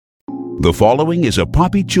The following is a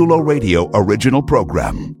Papi Chulo Radio original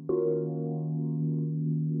program.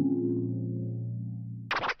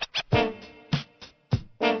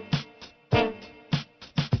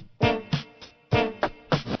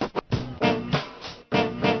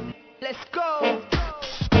 Let's go.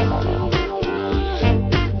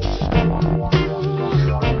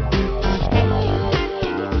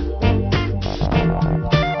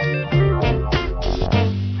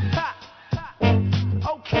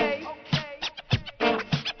 Okay.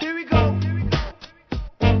 Here we go.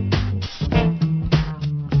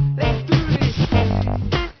 Let's do this.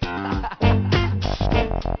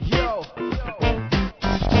 Yo.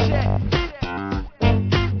 Check.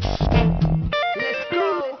 Let's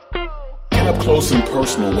go. Get up close and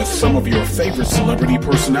personal with some of your favorite celebrity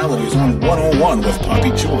personalities on One-on-One with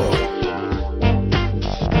Papi Chulo.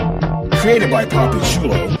 Created by Papi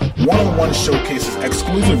Chulo, One-on-One showcases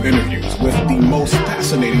exclusive interviews with the most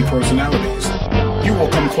fascinating personalities. You will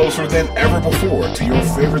come closer than ever before to your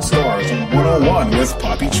favorite stars on One-on-One with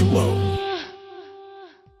Papi Chulo.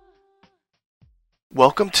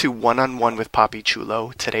 Welcome to One-on-One with Papi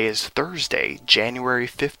Chulo. Today is Thursday, January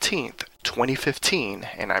 15th, 2015,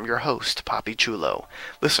 and I'm your host, Papi Chulo.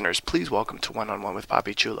 Listeners, please welcome to One-on-One with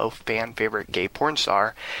Papi Chulo fan favorite gay porn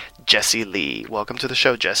star, Jessie Lee. Welcome to the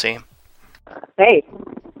show, Jessie. Hey,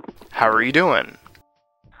 How are you doing?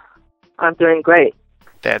 I'm doing great.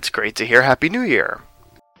 That's great to hear. Happy New Year.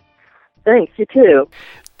 Thanks, you too.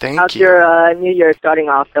 Thank How's you. your New Year starting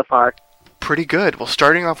off so far? Pretty good. Well,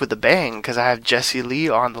 starting off with a bang, because I have Jessie Lee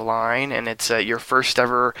on the line, and it's your first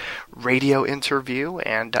ever radio interview,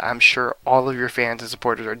 and I'm sure all of your fans and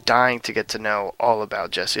supporters are dying to get to know all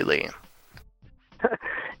about Jessie Lee.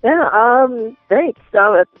 Yeah, thanks.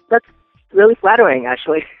 That's really flattering,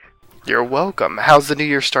 actually. You're welcome. How's the new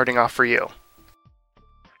year starting off for you?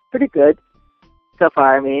 Pretty good so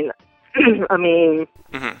far. Mm-hmm.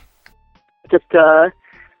 Just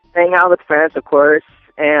hanging out with friends, of course,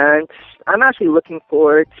 and I'm actually looking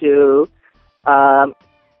forward to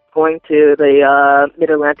going to the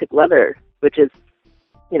Mid-Atlantic Leather, which is,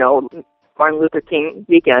 Martin Luther King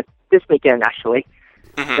weekend, this weekend, actually.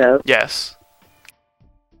 Mm-hmm. So, Yes.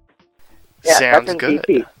 yeah, Sounds that's in good.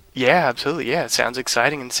 DC. Yeah, absolutely. Yeah, it sounds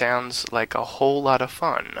exciting and sounds like a whole lot of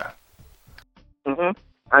fun. Mm-hmm.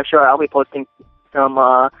 I'm sure I'll be posting some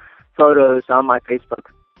photos on my Facebook.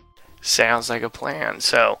 Sounds like a plan.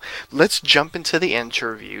 So let's jump into the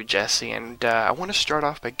interview, Jessie, and I want to start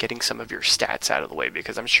off by getting some of your stats out of the way,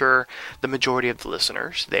 because I'm sure the majority of the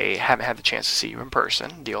listeners, they haven't had the chance to see you in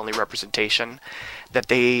person. The only representation that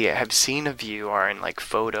they have seen of you are in like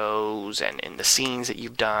photos and in the scenes that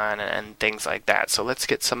you've done and things like that. So let's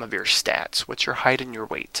get some of your stats. What's your height and your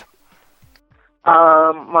weight?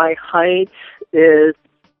 My height is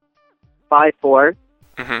 5'4",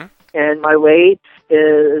 Mm-hmm. and my weight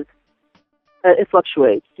is, it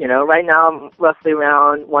fluctuates, Right now I'm roughly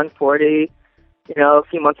around 140. A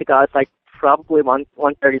few months ago it's like probably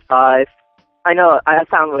 135. I know, I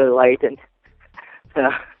sound really light, and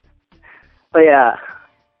but yeah,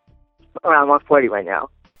 around 140 right now.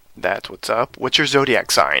 That's what's up. What's your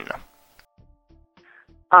zodiac sign?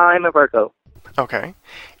 I'm a Virgo. Okay.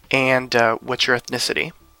 And what's your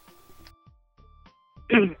ethnicity?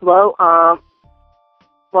 Well,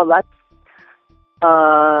 that's,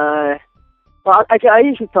 I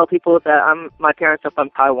usually tell people that my parents are from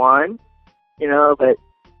Taiwan, but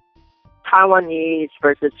Taiwanese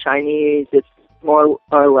versus Chinese, it's more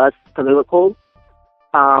or less political.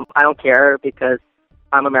 I don't care because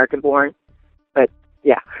I'm American born, but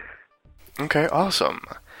yeah. Okay, awesome.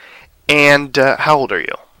 And how old are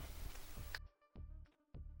you?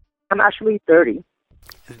 I'm actually 30.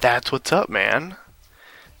 That's what's up, man.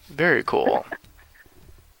 Very cool.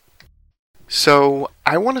 So,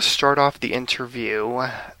 I want to start off the interview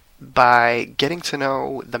by getting to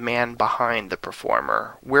know the man behind the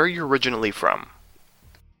performer. Where are you originally from?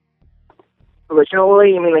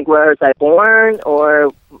 Originally, you mean like where was I born,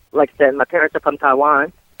 or like I said, my parents are from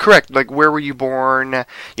Taiwan? Correct. Like, where were you born?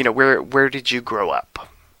 Where did you grow up?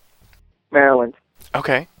 Maryland.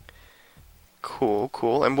 Okay.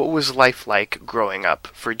 Cool. And what was life like growing up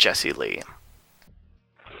for Jessie Lee?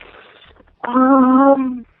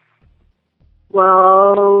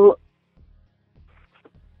 Well,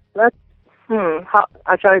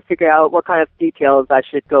 I'm trying to figure out what kind of details I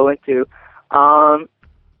should go into. I'm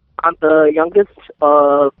the youngest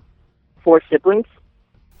of 4 siblings.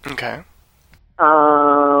 Okay.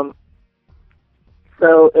 So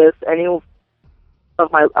if any of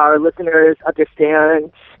our listeners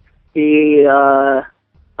understand the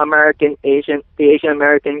Asian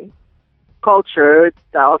American culture,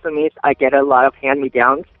 that also means I get a lot of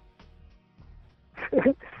hand-me-downs.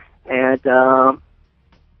 And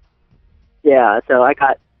yeah, so I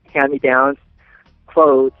got hand-me-downs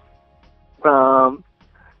clothes from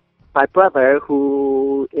my brother,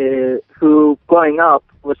 who growing up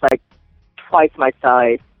was like twice my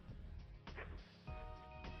size.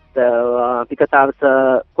 So because I was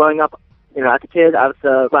growing up, as a kid, I was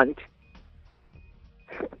a runt,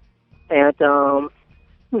 and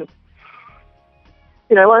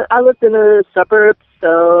I lived in the suburbs,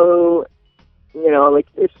 so like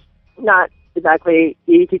it's not exactly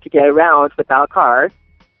easy to get around without a car.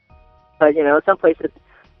 But some places,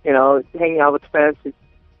 hanging out with friends is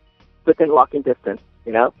within walking distance.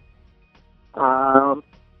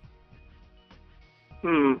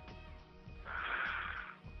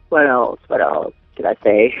 What else? What else could I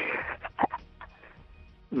say?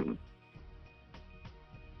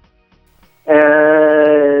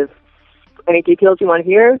 Any details you want to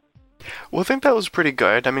hear? Well, I think that was pretty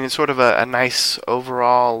good. I mean, it's sort of a nice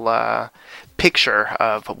overall picture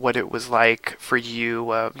of what it was like for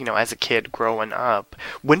you, as a kid growing up.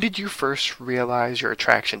 When did you first realize your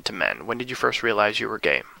attraction to men? When did you first realize you were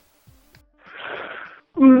gay?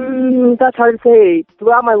 That's hard to say.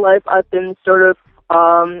 Throughout my life, I've been sort of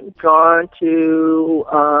drawn to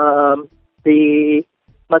the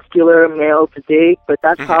muscular male physique, but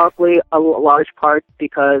that's probably a large part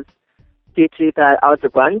because due to that I was a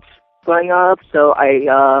runt growing up, so I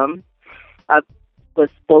was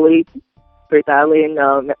bullied very badly in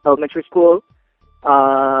elementary school,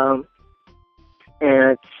 and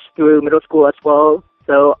through middle school as well.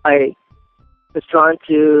 So I was drawn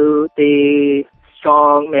to the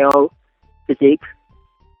strong male physique,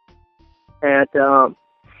 and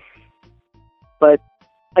but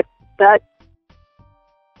that's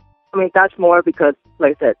more because,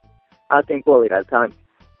 like I said, I was being bullied at the time.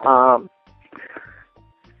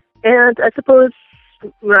 And I suppose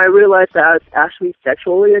when I realized that I was actually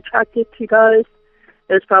sexually attracted to guys,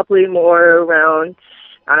 it was probably more around,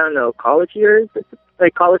 I don't know, college years,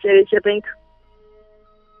 like college age, I think.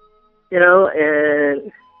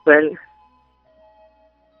 And when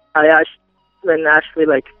I actually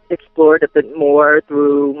like explored a bit more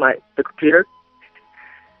through the computer,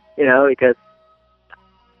 because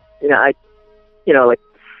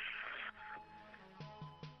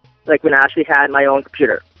like when I actually had my own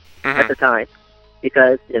computer at the time,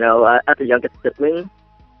 because as a youngest sibling,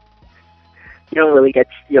 you don't really get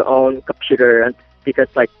your own computer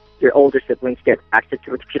because like your older siblings get access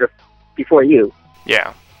to a computer before you.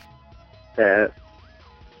 Yeah.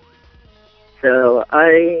 So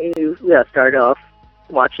I started off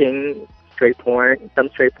watching some straight porn,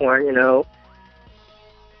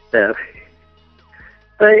 So,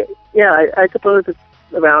 but yeah, I suppose it's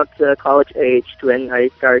around college age when I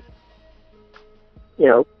start,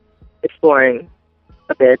 exploring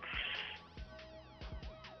a bit.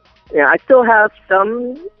 Yeah, I still have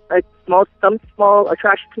some small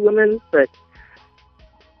attraction to women, but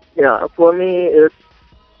for me, it's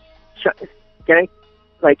getting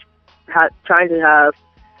trying to have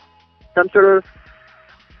some sort of,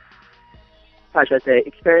 how should I say,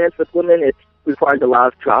 experience with women. It requires a lot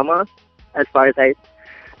of drama, as far as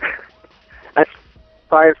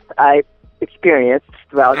I experienced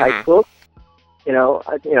throughout high school.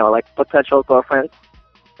 Like potential girlfriends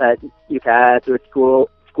that you've had through school.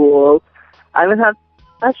 I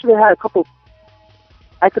actually had a couple,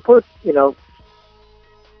 I suppose,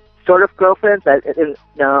 sort of girlfriends in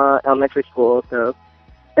elementary school. So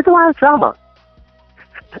it's a lot of drama.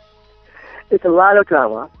 It's a lot of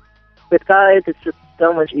drama. With guys, it's just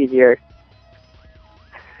so much easier.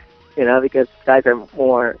 Because guys are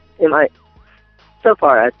more, so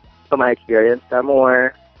far as from my experience, are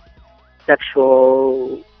more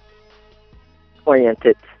sexual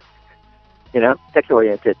oriented, sexual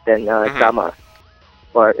oriented than drama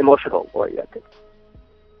or emotional oriented.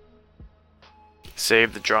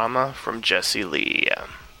 Save the drama from Jesse Lee.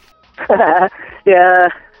 Yeah.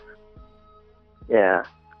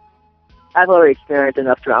 I've already experienced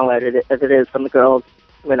enough drama as it is from the girls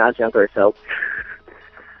when I was younger, so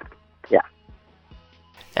yeah.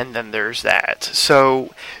 And then there's that.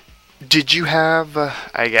 So, did you have,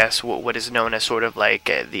 I guess, what is known as sort of like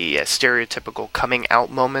the stereotypical coming out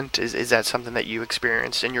moment? Is that something that you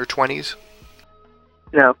experienced in your 20s?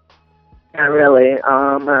 No, not really.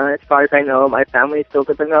 As far as I know, my family still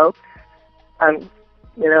doesn't know. I'm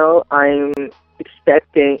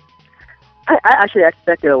expecting. I actually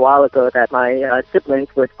expected a while ago that my siblings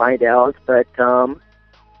would find out, but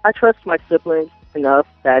I trust my siblings enough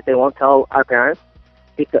that they won't tell our parents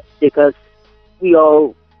because we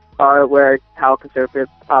all are aware how conservative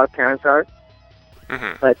our parents are.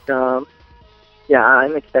 But yeah,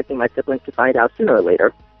 I'm expecting my siblings to find out sooner or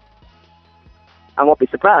later. I won't be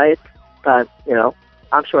surprised, but, you know,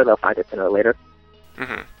 I'm sure they'll find it sooner or later.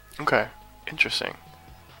 Okay, interesting.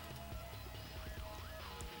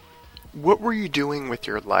 What were you doing with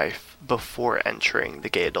your life before entering the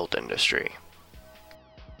gay adult industry?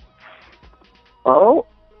 Oh?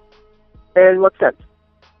 In what sense?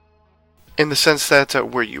 In the sense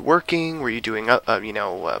that, were you working? Were you doing,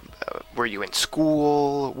 were you in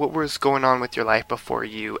school? What was going on with your life before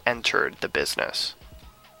you entered the business?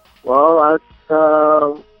 Well, I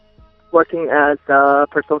was working as a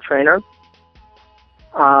personal trainer.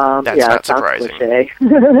 That's yeah, not sounds surprising. Cliche.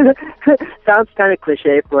 Sounds kind of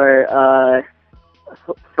cliche for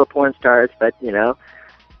porn stars, but you know,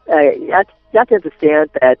 you have to understand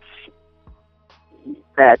that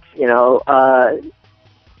you know, a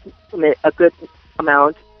good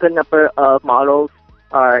number of models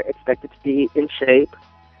are expected to be in shape,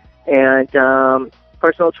 and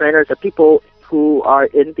personal trainers are people who are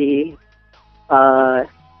in the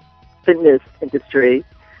fitness industry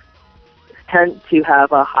tend to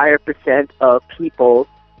have a higher percent of people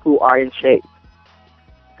who are in shape.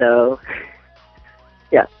 So,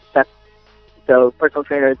 yeah, so personal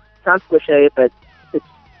trainer sounds cliche, but it's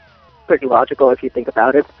pretty logical if you think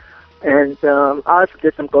about it. And I also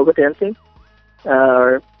did some go-go dancing,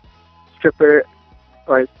 or stripping,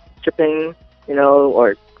 you know,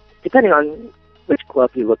 or depending on which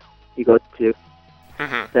club you go to.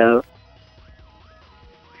 So.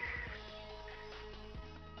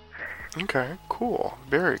 Okay, cool.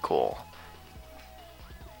 Very cool.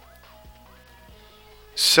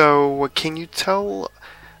 So, can you tell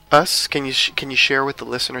us, can you share with the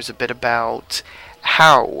listeners a bit about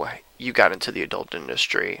how you got into the adult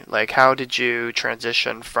industry? Like, how did you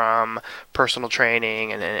transition from personal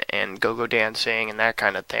training and go-go dancing and that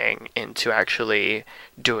kind of thing into actually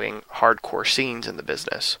doing hardcore scenes in the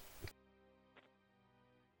business?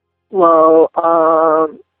 Well,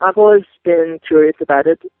 I've always been curious about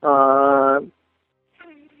it,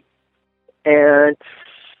 and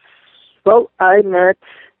well, I met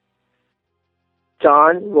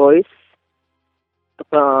John Royce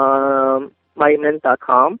from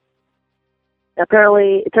MyMen.com.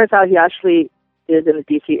 Apparently, it turns out he actually is in the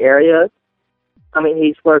DC area. I mean,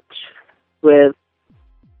 he's worked with,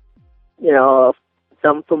 you know,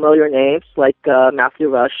 some familiar names like Matthew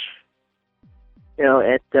Rush. You know,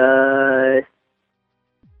 and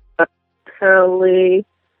apparently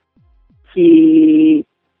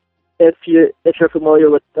if you're familiar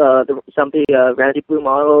with some of the Randy Blue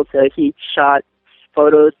models, he shot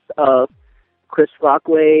photos of Chris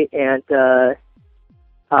Rockway and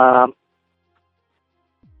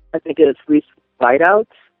I think it's Reese Whiteout.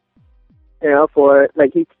 You know, for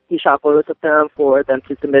like he shot photos of them for them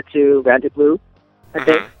to submit to Randy Blue, I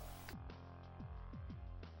think.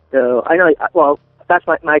 So I know. Well, that's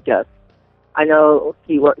my guess. I know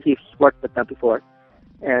he's worked with them before,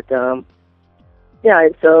 and yeah.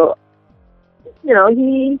 And so, you know,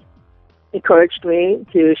 he encouraged me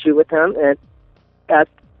to shoot with him, and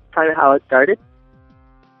that's kind of how it started.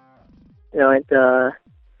 You know, and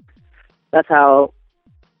that's how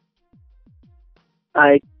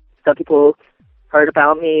some people heard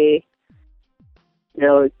about me. You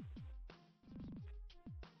know,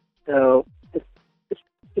 so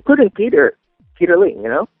including Peter Lee, you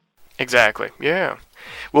know? Exactly, yeah.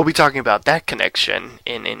 We'll be talking about that connection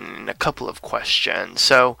in a couple of questions.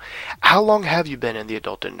 So, how long have you been in the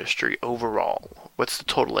adult industry overall? What's the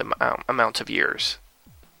total amount of years?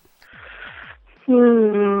 Let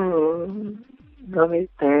me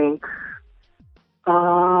think.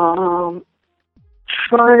 Trying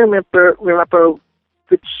to remember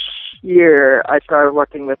which year I started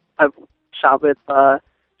working with. I shot with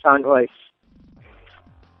John Royce.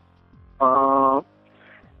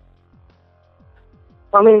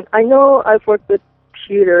 I mean, I know I've worked with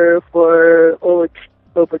Peter for over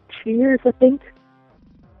 2 years, I think,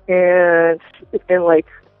 and it's been like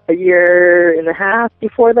a year and a half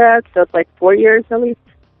before that, so it's like 4 years at least.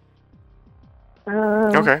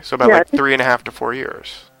 Okay, so about 3.5 to 4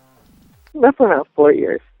 years. Roughly around 4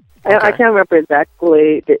 years. Okay. I can't remember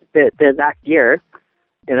exactly the exact year,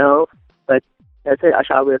 you know, but that's it. I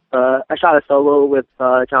shot a solo with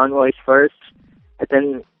John Royce first, and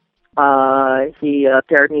then he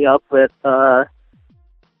paired me up with Draven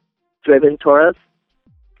Torres.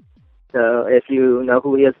 So if you know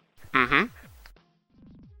who he is. Mm-hmm.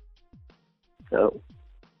 So.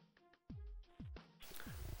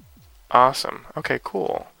 Awesome. Okay,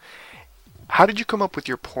 cool. How did you come up with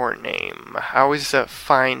your porn name? I always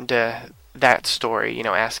find that story,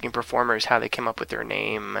 asking performers how they came up with their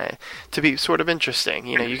name to be sort of interesting.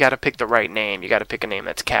 You got to pick the right name. You got to pick a name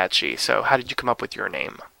that's catchy. So how did you come up with your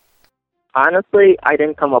name? Honestly, I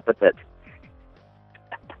didn't come up with it.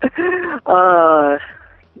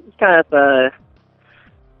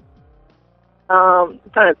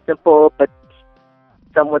 Kind of simple, but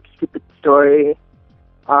somewhat stupid story.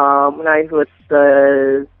 When I was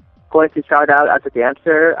going to start out as a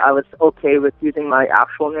dancer, I was okay with using my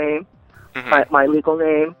actual name, my legal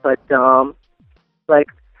name, but the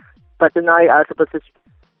night I was supposed to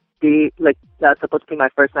that's supposed to be my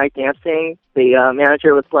first night dancing, the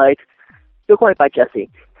manager was like, "You're going by Jesse."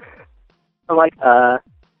 I'm like,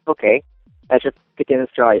 okay. I just begin to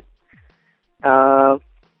try it. And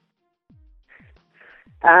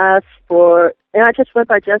I just went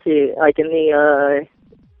by Jesse, like in the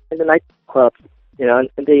nightclubs, in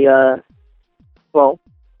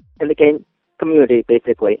the gay community,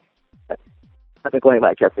 basically. I've been going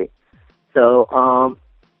by Jesse. So,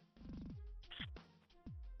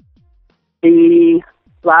 the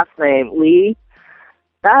last name, Lee,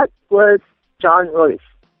 that was John Roy's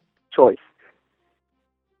choice.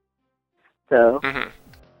 So,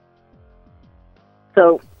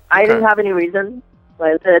 I didn't have any reason.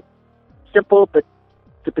 Like I said, simple but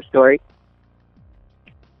stupid story.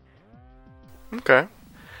 Okay.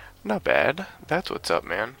 Not bad. That's what's up,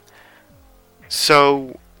 man.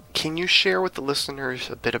 So, can you share with the listeners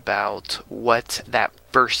a bit about what that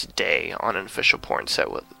first day on an official porn set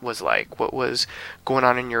was like? What was going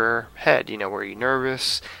on in your head? Were you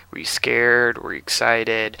nervous? Were you scared? Were you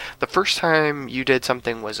excited? The first time you did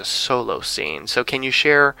something was a solo scene. So can you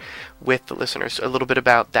share with the listeners a little bit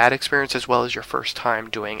about that experience as well as your first time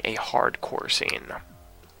doing a hardcore scene?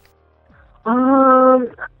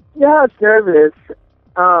 Yeah, I was nervous.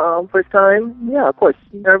 First time, yeah, of course.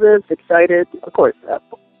 Nervous, excited, of course.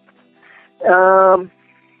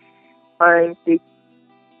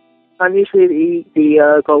 I'm usually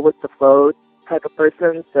the go with the flow type of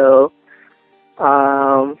person, so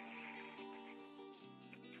I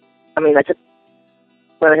just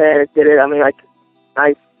went ahead and did it.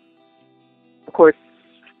 I of course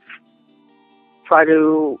try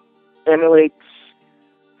to emulate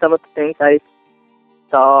some of the things I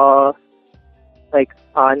saw in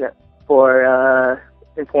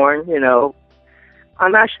porn.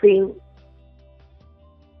 I'm actually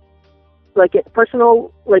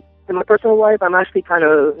in my personal life, I'm actually kind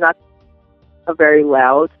of not a very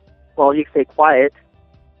loud, well, you could say quiet,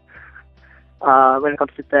 when it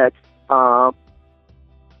comes to sex.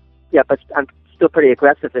 Yeah, but I'm still pretty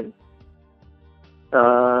aggressive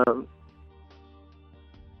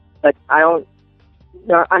but I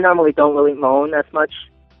normally don't really moan as much,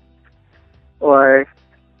 or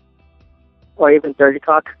even dirty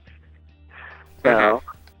talk. So,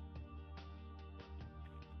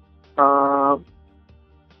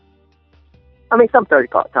 some dirty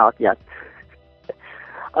talk, yes.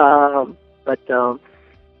 But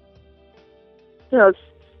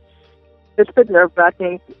it's a bit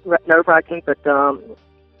nerve-wracking, but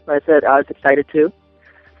like I said, I was excited too.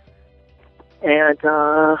 And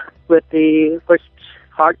with the first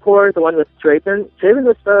hardcore, the one with Draven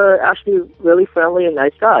was actually really friendly and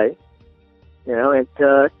nice guy. And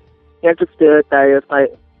he understood that it was my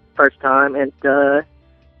first time, and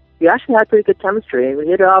we actually had pretty good chemistry, and we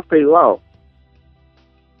hit it off pretty well.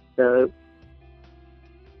 So,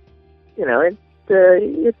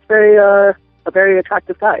 it's a very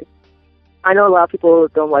attractive guy. I know a lot of people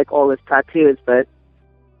don't like all his tattoos, but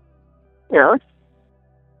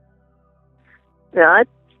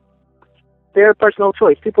their personal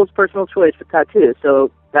choice, people's personal choice for tattoos.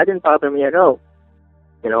 So that didn't bother me at all.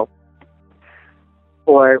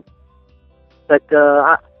 Like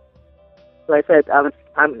I said,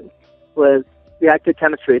 we had good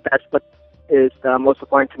chemistry. That's what is most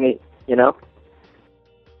important to me.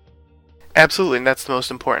 Absolutely, and that's the most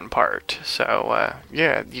important part. So,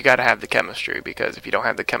 yeah, you got to have the chemistry, because if you don't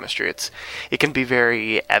have the chemistry, it can be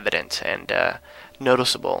very evident and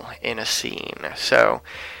noticeable in a scene. So,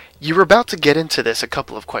 you were about to get into this a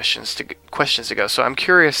couple of questions ago, so I'm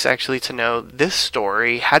curious actually to know this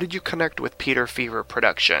story. How did you connect with Peter Fever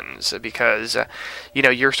Productions? Because,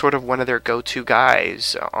 you're sort of one of their go-to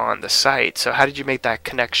guys on the site. So how did you make that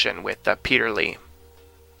connection with Peter Lee?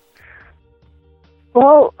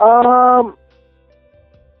 Well, I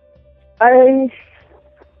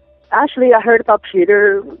heard about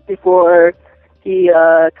Peter before he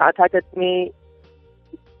contacted me.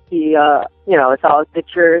 He, I saw his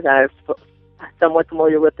pictures, and I was somewhat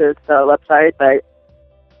familiar with his website, but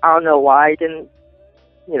I don't know why I didn't,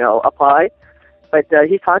 apply. But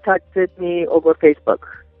he contacted me over Facebook.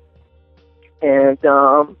 and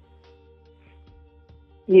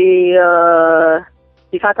he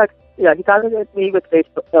contacted me with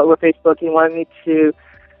Facebook. He wanted me to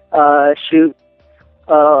shoot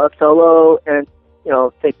a solo and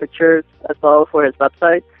take pictures as well for his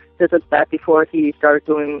website. This was back before he started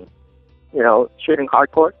doing shooting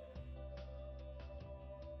hardcore.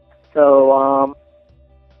 So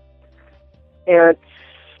and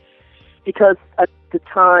because at the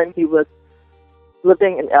time he was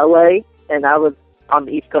living in LA and I was on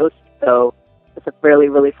the East Coast, so it's really,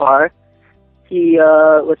 really far. He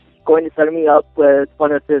was going to set me up with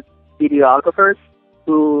one of his videographers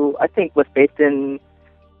who I think was based in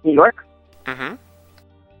New York. Mm-hmm.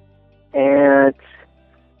 And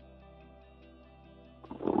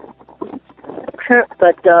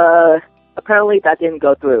but apparently that didn't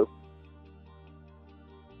go through.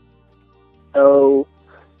 So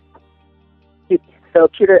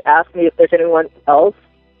Peter asked me if there's anyone else,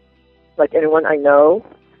 like anyone I know.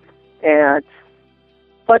 And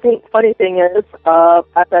funny thing is,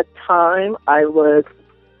 at that time I was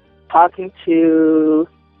talking to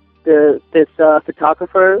this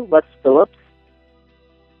photographer, Wes Phillips,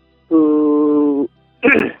 who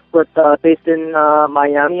was based in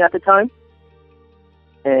Miami at the time.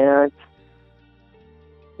 And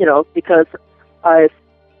because I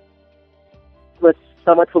was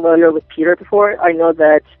somewhat familiar with Peter before, I know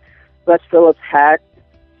that Wes Phillips had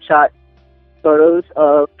shot photos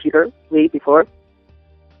of Peter Lee before.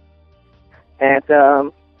 And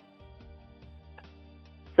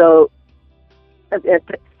so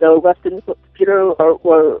Wes and Peter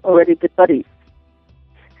were already good buddies.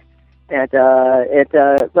 And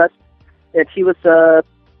Wes, and he was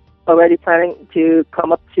already planning to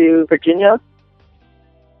come up to Virginia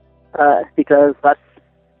because that's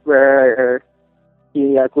where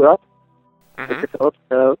he grew up.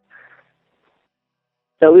 Mm-hmm.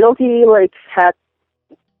 So we only had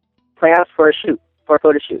plans for a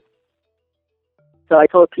photo shoot. So I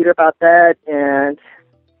told Peter about that, and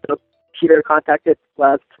so Peter contacted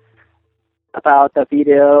Wes about the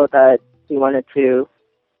video that he wanted to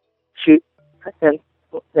shoot, and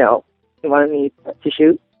he wanted me to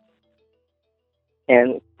shoot,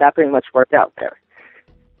 and that pretty much worked out there.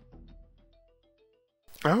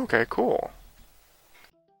 Okay, cool.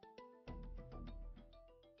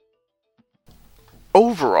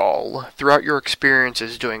 Overall, throughout your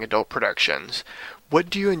experiences doing adult productions, what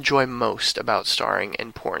do you enjoy most about starring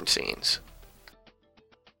in porn scenes?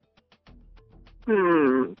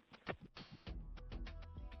 I'll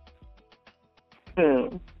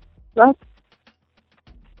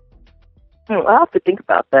have to think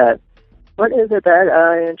about that. What is it that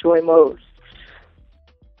I enjoy most?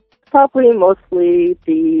 Probably mostly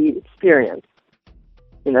the experience,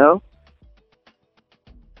 and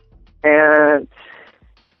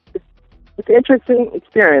it's an interesting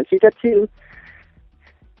experience. You get to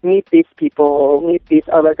meet these people, meet these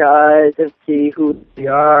other guys, and see who they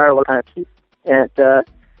are, what kind of people, and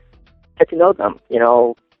get to know them,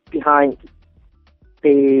 behind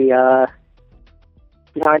the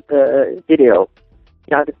video,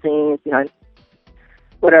 behind the scenes, behind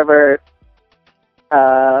whatever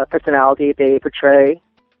personality they portray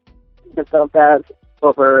themselves as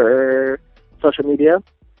over social media.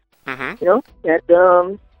 Mm-hmm.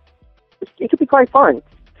 And it could be quite fun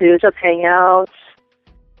to just hang out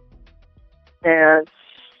and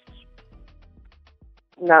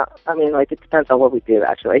it depends on what we do,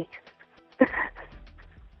 actually.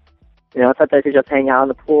 Sometimes you just hang out in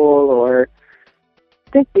the pool, or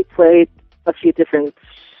I think we played a few different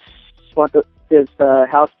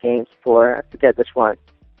house games before. I forget which one.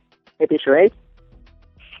 Maybe charades?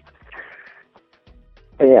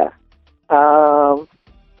 But yeah.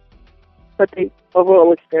 But the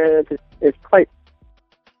overall experience is quite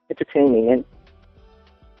entertaining and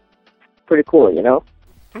pretty cool,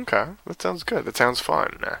 Okay, that sounds good. That sounds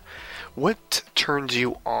fun. What turns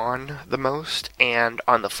you on the most? And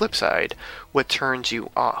on the flip side, what turns you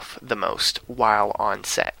off the most while on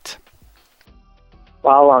set?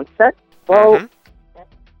 While on set? Well,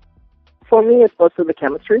 for me, it's mostly the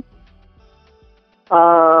chemistry.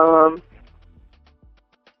 Yeah,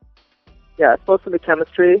 it's mostly the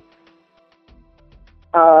chemistry.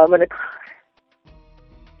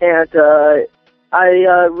 I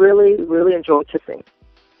really, really enjoy kissing.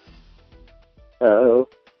 So,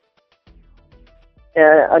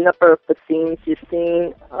 a number of the scenes you've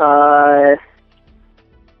seen, when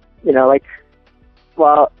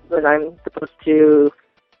I'm supposed to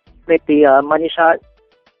make the money shot,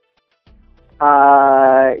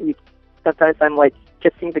 sometimes I'm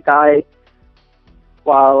kissing the guy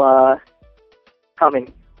while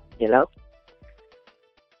coming,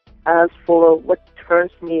 as for what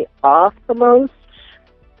turns me off the most,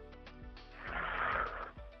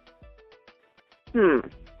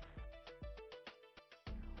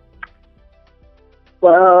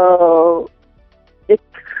 well,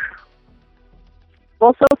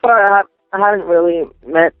 so far I haven't really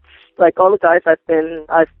met, like, all the guys I've been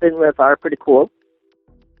with are pretty cool,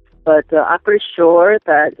 but I'm pretty sure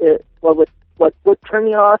that what would turn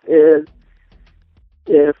me off is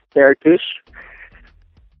if they're a douche.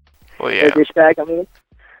 Well, They're yeah. a douchebag, I mean.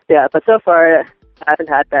 Yeah, but so far I haven't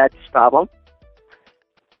had that problem.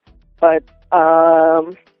 But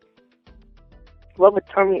what would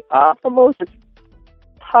turn me off the most is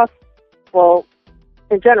well,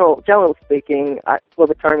 in generally speaking, what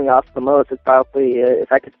would turn me off the most is probably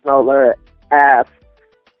if I could smell their ass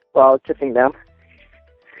while kissing them.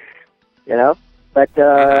 You know? But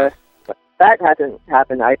that hasn't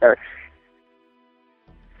happened either.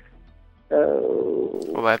 So,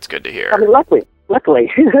 Well, that's good to hear. I mean,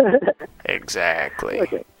 luckily. Exactly.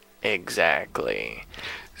 Okay. Exactly.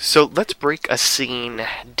 So let's break a scene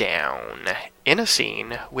down. In a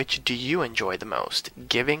scene, which do you enjoy the most,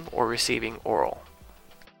 giving or receiving oral?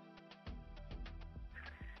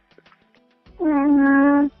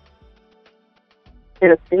 In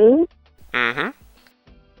a scene? Mm-hmm.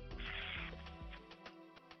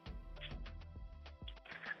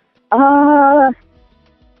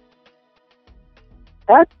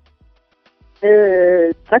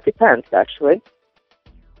 That depends, actually.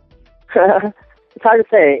 It's hard to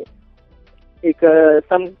say, because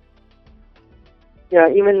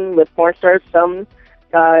even with porn stars, some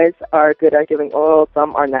guys are good at giving oral,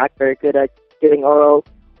 some are not very good at giving oral,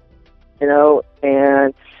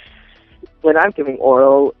 and when I'm giving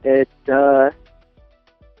oral,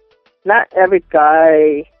 not every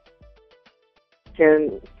guy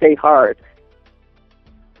can stay hard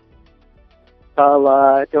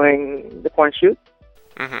while doing the porn shoot.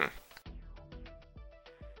 Mm-hmm.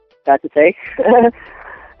 That to say.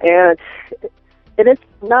 And it is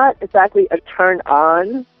not exactly a turn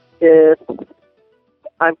on if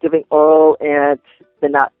I'm giving oral and they're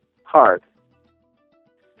not hard.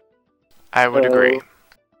 I would agree.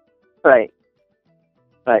 Right.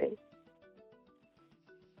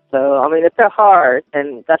 So, I mean, if they're hard,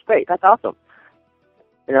 then that's great. That's awesome.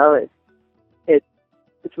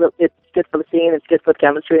 It's good for the scene. It's good for the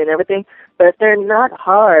chemistry and everything. But if they're not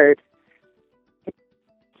hard, it's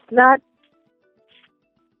not.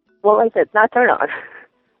 Well, like I said, it's not a turn on.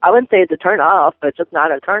 I wouldn't say it's a turn off, but it's just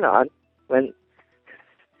not a turn on. Like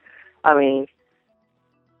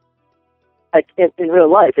in real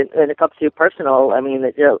life, when it comes to personal, I mean,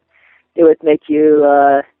 it would make you.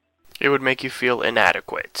 It would make you feel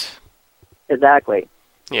inadequate. Exactly.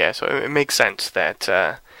 Yeah, so it makes sense that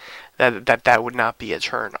that would not be a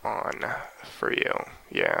turn on for you.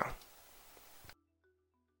 Yeah.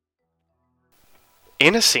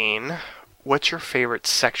 In a scene, what's your favorite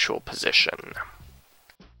sexual position?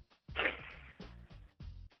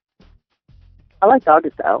 I like doggy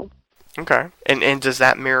style. Okay. And does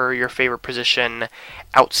that mirror your favorite position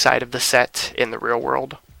outside of the set in the real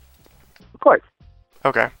world? Of course.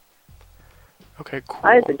 Okay. Okay, cool.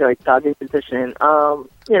 I enjoy doggy position. I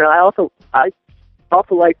also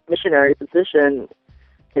like missionary position.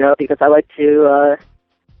 Because I like to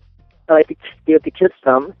be able to kiss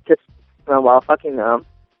them, while fucking them.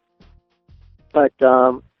 But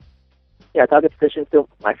doggy position is still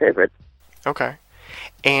my favorite. Okay.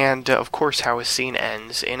 And, of course, how a scene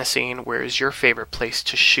ends. In a scene, where is your favorite place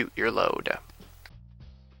to shoot your load?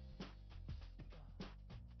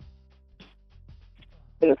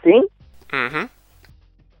 In the scene? Mm-hmm.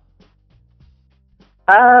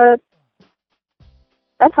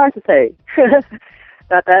 That's hard to say.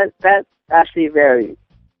 that actually varies.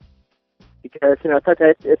 Because,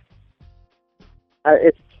 sometimes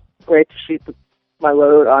it's great to shoot my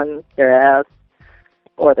load on their ass,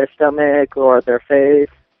 or their stomach, or their face.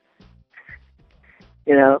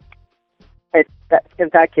 In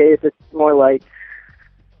that case, it's more like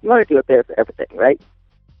you want to do a bit of everything, right?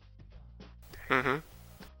 Mm-hmm.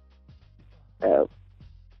 So.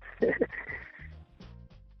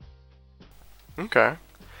 Okay.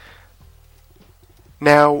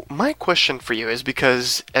 Now, my question for you is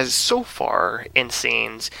because, as so far in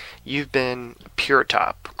scenes, you've been pure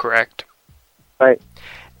top, correct? Right.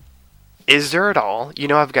 Is there at all,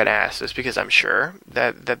 I've got to ask this because I'm sure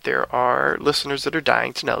that there are listeners that are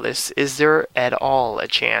dying to know this, is there at all a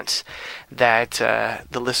chance that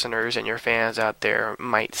the listeners and your fans out there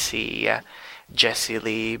might see Jessie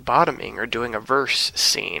Lee bottoming or doing a verse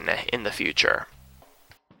scene in the future?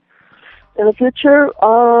 In the future,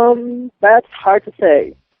 that's hard to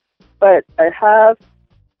say. But I have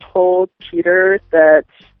told Peter that,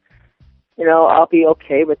 I'll be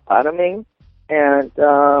okay with bottoming, and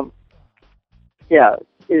yeah,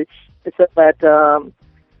 it's just that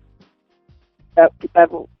that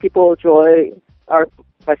people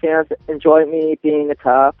my fans enjoy me being a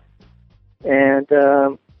top, and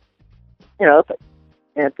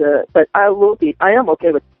but I am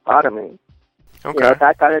okay with bottoming. Okay.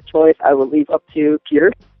 That kind of choice I will leave up to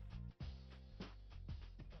Peter.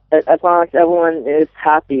 As long as everyone is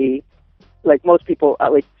happy, like most people,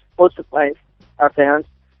 at least most of our fans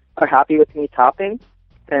are happy with me topping,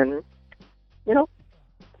 and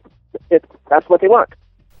that's what they want.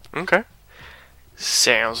 Okay.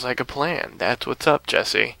 Sounds like a plan. That's what's up,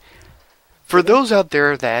 Jesse. For those out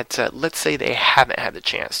there that, let's say they haven't had the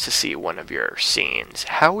chance to see one of your scenes,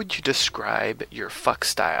 how would you describe your fuck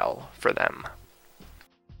style for them?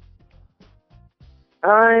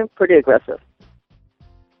 I'm pretty aggressive.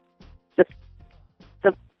 Just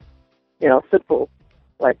simple.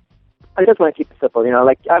 Like, I just want to keep it simple.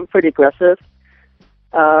 Like, I'm pretty aggressive.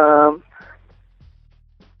 Yeah.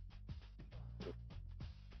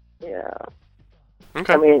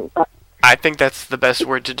 Okay. I mean, I think that's the best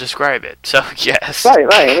word to describe it. So, yes.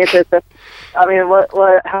 right.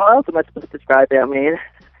 How else am I supposed to describe it? I mean,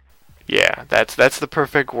 Yeah, that's the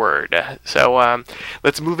perfect word. So,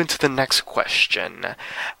 let's move into the next question.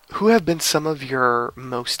 Who have been some of your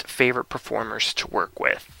most favorite performers to work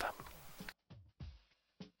with?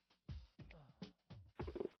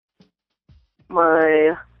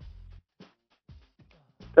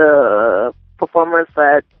 the performers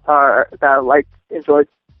that I enjoyed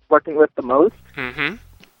working with the most. Mm-hmm.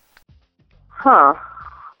 Huh.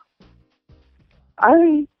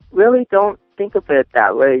 I really don't think of it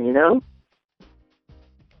that way,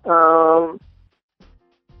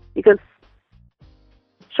 Because,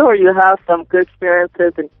 sure, you have some good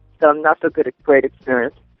experiences and some not so great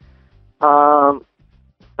experience.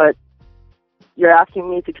 But you're asking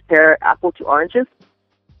me to compare apple to oranges?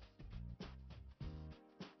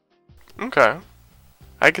 Okay.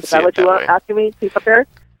 I could Is see that it what that you way. want asking me to compare?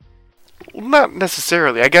 Not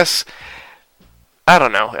necessarily. I guess, I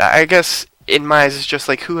don't know. I guess in my eyes, it's just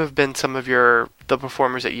like who have been some of the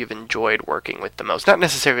performers that you've enjoyed working with the most. Not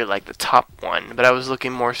necessarily like the top one, but I was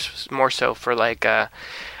looking more so for like a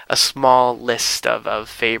small list of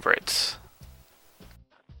favorites.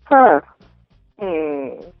 Huh.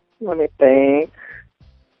 Let me think.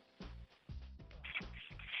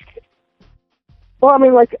 Well, I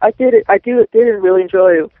mean, like I didn't really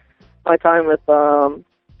enjoy my time with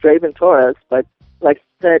Draven Torres, but like I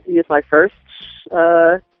said, he was my first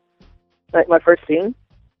my first scene.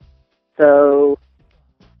 So,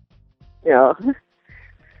 there's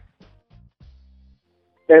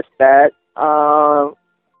that. Of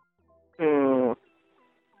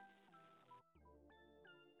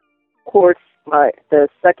course, I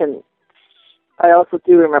also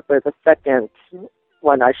do remember the second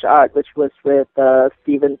one I shot, which was with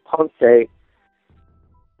Steven Ponce.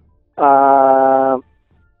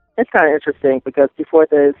 It's kind of interesting because before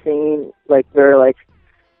the scene, like we were like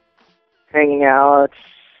hanging out,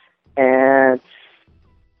 and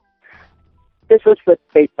this was with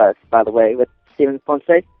Bait Bus, by the way, with Steven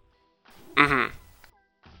Ponce. Mm-hmm.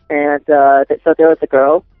 And so there was a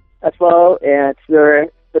girl as well, and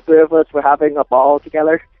the three of us were having a ball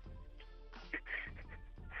together.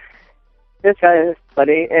 It's kind of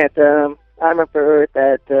funny, and I remember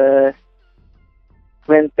that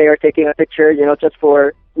when they were taking a picture, just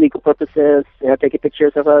for legal purposes, taking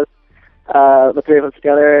pictures of us, the three of us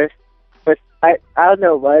together. But I don't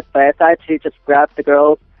know what, but I decided to just grab the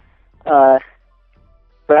girl's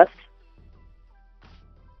breast,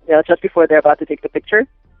 just before they're about to take the picture,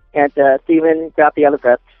 and Steven grabbed the other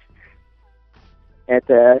breast, and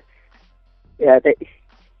they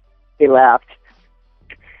laughed.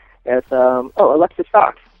 As Alexis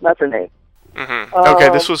Fox, that's her name. Mm-hmm. Okay,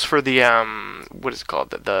 this was for the what is it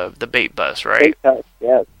called? The bait bus, right? Bait Bus,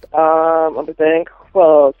 yes. Let me think.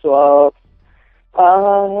 Well, so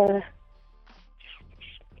I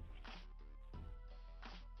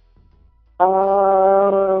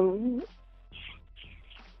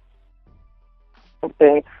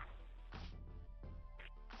think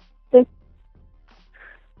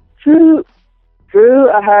Drew,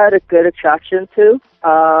 I had a good attraction to.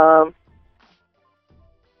 I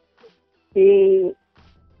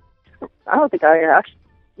don't think I actually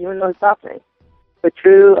even know his last name. But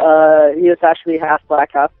Drew, he was actually half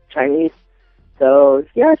black, half Chinese. So,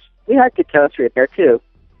 yes, we had good chemistry there, too.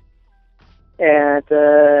 And,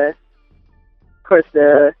 of course,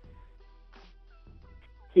 the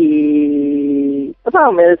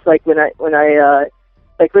problem is, like, when I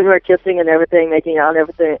like when we were kissing and everything, making out and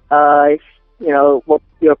everything, we'll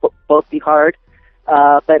both be hard.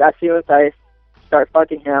 But as soon as I start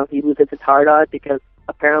fucking him, he loses his hard on because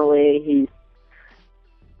apparently he's,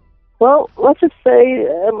 well, let's just say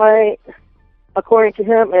according to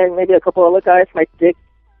him and maybe a couple other guys, my dick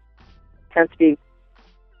tends to be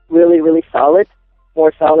really, really solid,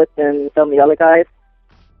 more solid than some of the other guys.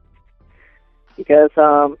 Because,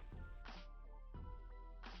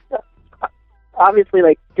 obviously,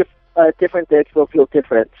 like, different dicks will feel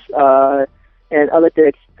different. And other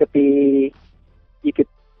dicks could be, you could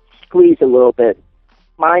squeeze a little bit.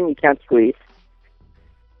 Mine, you can't squeeze.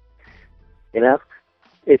 You know?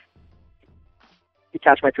 If you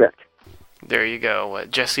catch my drift. There you go.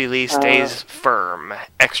 Jesse Lee stays firm,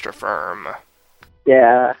 extra firm.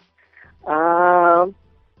 Yeah.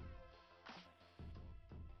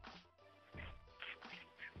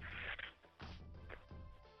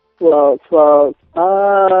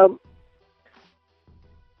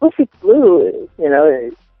 Lucy Blue,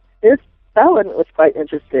 that one was quite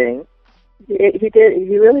interesting. We hit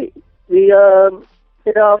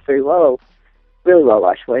it off very well. Really well,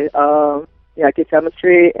 actually. Good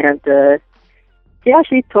chemistry, and he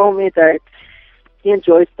actually told me that he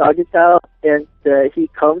enjoys doggy style, and he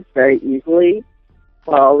comes very easily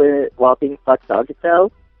while being fucked doggy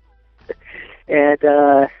style. And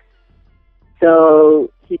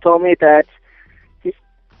so he told me that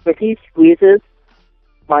when he squeezes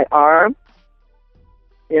my arm,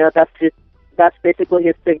 that's basically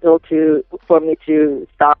his signal for me to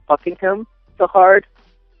stop fucking him so hard,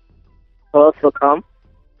 or else he'll come.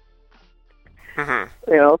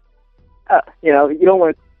 Mm-hmm. You don't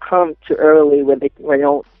want to come too early when the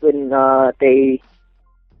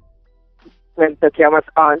camera's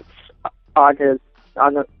on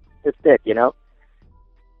his dick,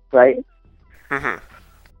 right? Mm-hmm.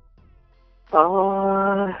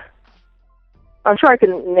 I'm sure I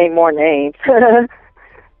can name more names,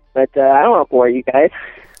 but I don't want to bore you guys.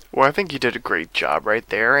 Well, I think you did a great job right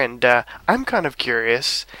there, and I'm kind of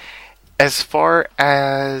curious, as far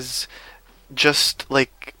as just,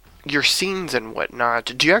 like, your scenes and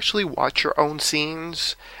whatnot, do you actually watch your own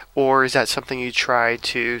scenes, or is that something you try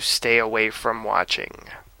to stay away from watching?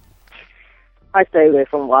 I stay away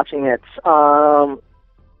from watching it. A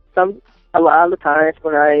lot of the times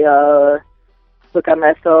when I look at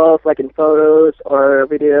myself, like in photos or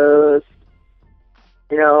videos,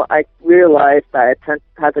 I realize that I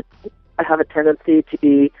have a tendency to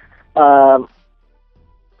be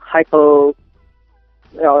hypercritical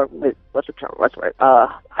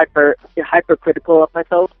of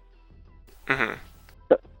myself. Mm-hmm.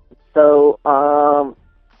 So,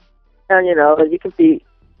 and you can be.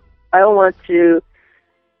 I don't want to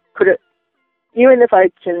put it. Even if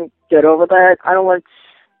I can get over that, I don't want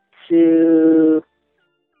to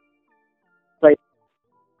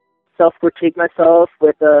self-critique myself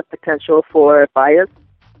with the potential for bias.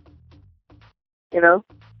 Mm-hmm.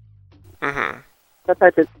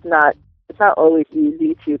 Sometimes it's not always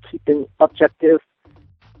easy to keep an objective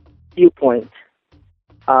viewpoint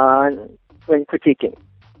when critiquing.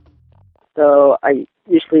 So I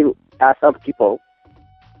usually ask other people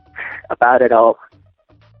about it all.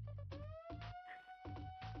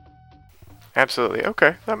 Absolutely.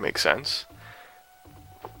 Okay, that makes sense.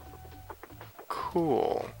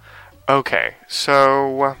 Cool. Okay,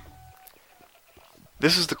 so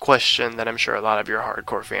this is the question that I'm sure a lot of your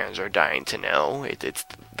hardcore fans are dying to know. It's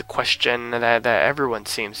the question that everyone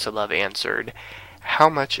seems to love answered. How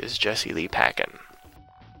much is Jesse Lee packing?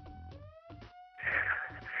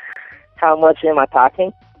 How much am I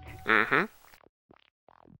packing? Mm-hmm.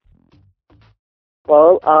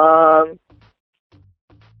 Well,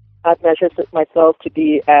 I've measured myself to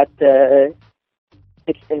be at 6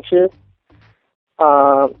 inches.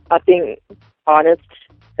 I'm being honest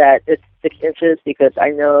that it's 6 inches because I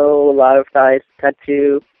know a lot of guys tend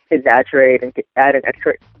to exaggerate and add an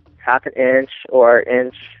extra half an inch or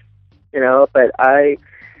inch, but I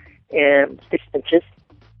am 6 inches,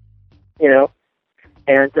 and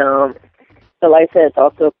like I said, it's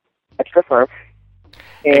also extra firm.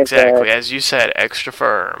 And, exactly, as you said, extra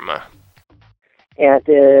firm. And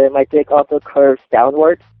my dick also curves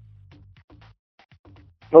downward.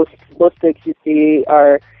 Most dicks you see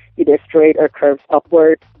are either straight or curves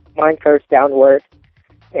upward. Mine curves downward,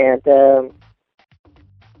 and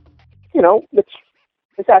which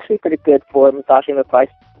is actually pretty good for massaging the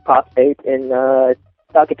prostate in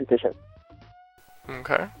doggy position.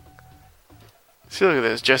 Okay. See, look at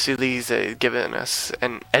this. Jesse Lee's giving us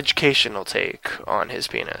an educational take on his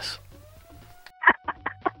penis.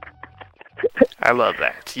 I love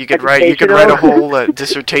that. You could write a whole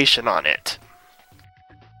dissertation on it.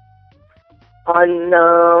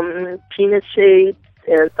 on penis shapes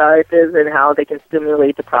and sizes and how they can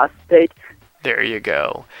stimulate the prostate. There you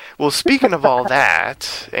go. Well, speaking of all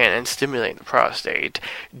that and stimulating the prostate,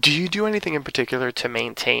 do you do anything in particular to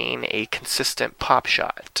maintain a consistent pop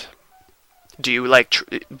shot? Do you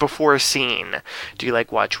before a scene, do you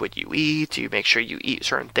watch what you eat? Do you make sure you eat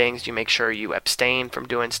certain things? Do you make sure you abstain from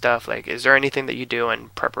doing stuff? Is there anything that you do in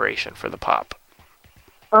preparation for the pop?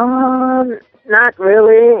 Not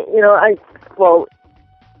really.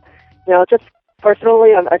 Just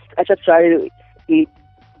personally, I just try to eat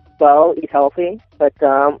well, eat healthy. But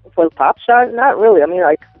for the pop shot, not really. I mean,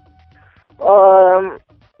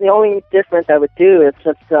 the only difference I would do is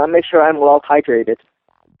just make sure I'm well hydrated,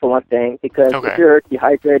 for one thing, because if you're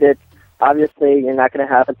dehydrated, obviously you're not going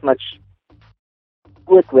to have as much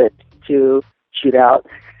liquid to shoot out.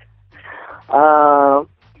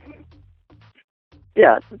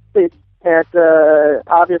 Yeah, and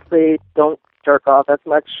obviously don't jerk off as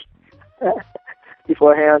much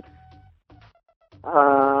beforehand.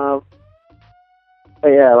 But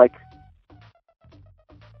yeah,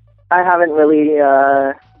 I haven't really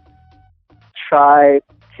tried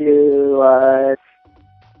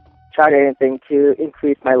anything to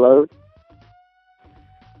increase my load.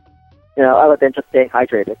 Other than just staying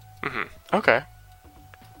hydrated. Mm-hmm. Okay.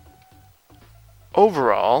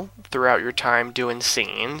 Overall, throughout your time doing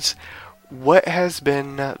scenes, what has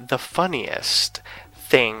been the funniest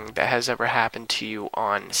thing that has ever happened to you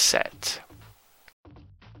on set?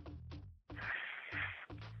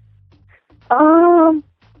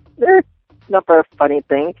 There's a number of funny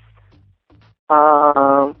things.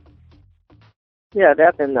 Yeah, there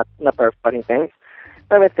have been a number of funny things.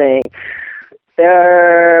 Let me think.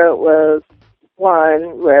 There was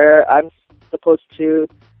one where I'm supposed to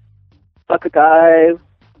fuck a guy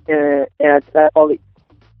and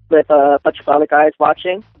with a bunch of other guys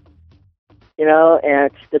watching,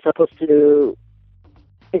 and they're supposed to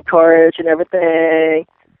encourage and everything.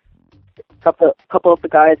 Couple of the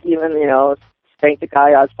guys even, spank the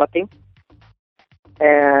guy I was fucking.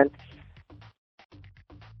 And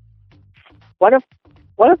one of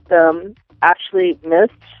them actually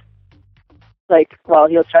missed, while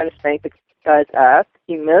he was trying to spank the guy's ass,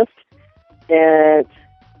 he missed and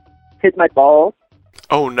hit my balls.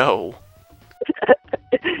 Oh no.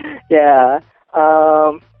 Yeah.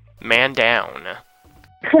 Man down.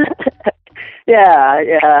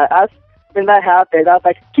 Yeah. When that happened, I was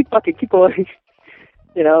like, keep going.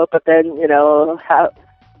 But then,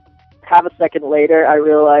 half a second later, I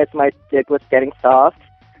realized my dick was getting soft.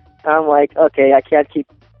 I'm like, okay, I can't keep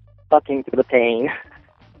fucking through the pain.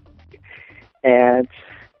 And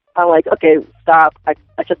I'm like, okay, stop. I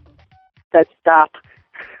just said stop.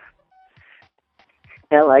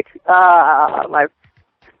 And my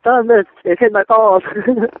thumb it hit my balls.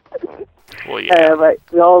 Well, yeah. And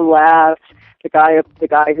we all laughed. The guy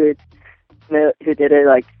who did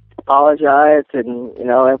it apologized, and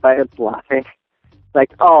everybody was laughing.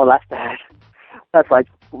 Oh, that's bad. That's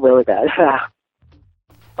really bad.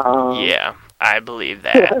 Yeah, I believe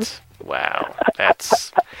that. Wow,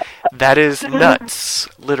 that is nuts.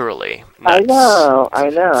 Literally nuts. I know.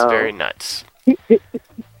 It's very nuts.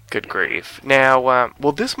 Good grief. Now,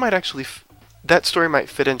 well, this might actually that story might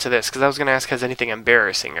fit into this, because I was going to ask, has anything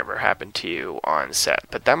embarrassing ever happened to you on set?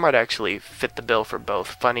 But that might actually fit the bill for both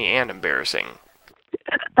funny and embarrassing.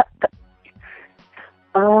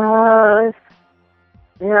 Yeah,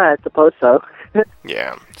 I suppose so.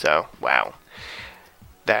 Yeah, so, wow.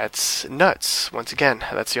 That's nuts. Once again,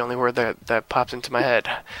 that's the only word that pops into my head.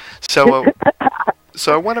 So,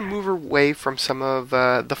 so I want to move away from some of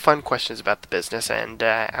the fun questions about the business, and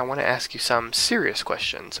I want to ask you some serious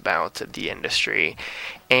questions about the industry.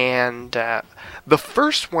 And the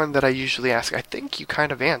first one that I usually ask, I think you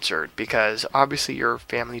kind of answered, because obviously your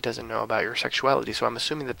family doesn't know about your sexuality, so I'm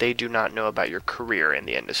assuming that they do not know about your career in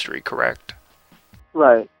the industry, correct?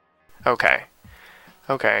 Right.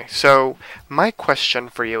 Okay, so my question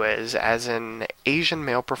for you is, as an Asian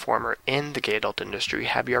male performer in the gay adult industry,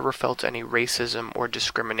 have you ever felt any racism or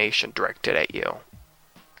discrimination directed at you?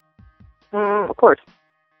 Of course.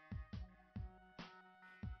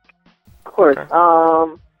 Okay.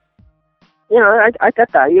 I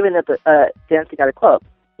get that, even at the dancing at a club,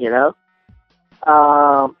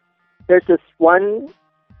 There's this one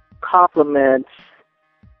compliment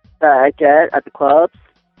that I get at the clubs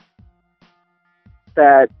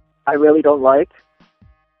that I really don't like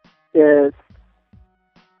is,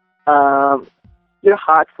 you're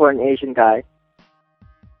hot for an Asian guy.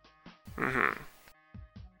 Mm-hmm.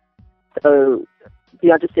 So, do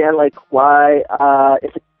you understand, why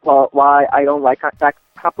I don't like that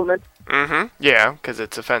compliment. Mm-hmm. Yeah, because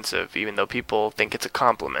it's offensive, even though people think it's a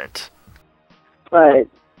compliment. But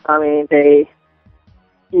I mean,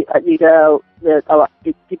 you know, there's a lot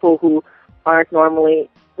of people who aren't normally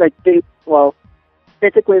like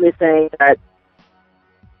basically they're saying that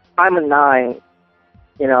I'm a 9.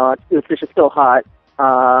 You know, which is still hot.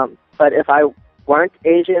 But if I weren't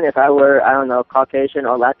Asian, if I were, I don't know, Caucasian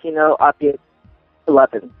or Latino, I'd be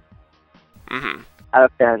 11 Mm-hmm. out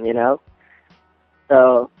of 10, you know?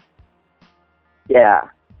 So, yeah.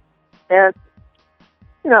 And,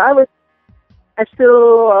 you know, I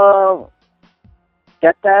still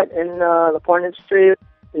get that in the porn industry.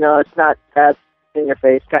 You know, it's not as in your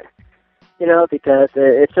face, you know, because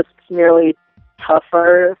it's just merely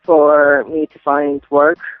tougher for me to find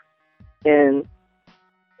work in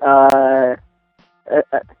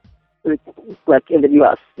like in the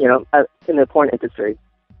U.S., you know, in the porn industry.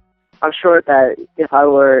 I'm sure that if I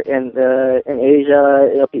were in Asia,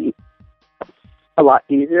 it'll be a lot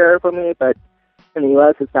easier for me, but in the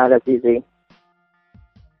U.S., it's not as easy.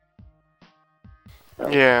 So.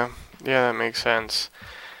 Yeah, that makes sense.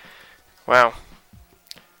 Wow.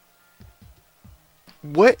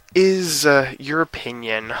 What is your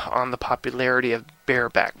opinion on the popularity of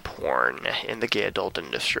bareback porn in the gay adult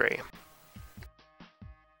industry?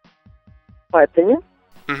 My opinion?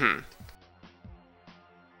 Mm-hmm.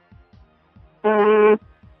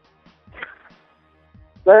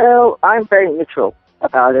 Well, I'm very neutral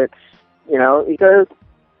about it, you know, because,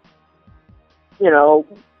 you know,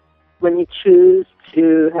 when you choose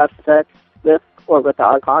to have sex with or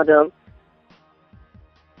without a condom,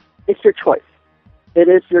 it's your choice. It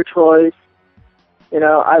is your choice. You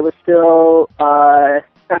know, I would still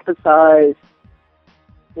emphasize,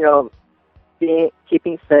 you know,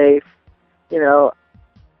 keeping safe. You know,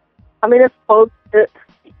 I mean, if both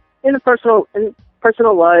in personal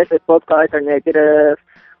life, if both guys are negative,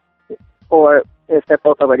 or if they're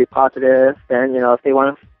both already positive, then, you know, if they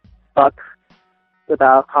want to fuck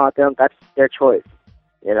without condom, that's their choice.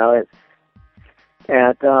 You know,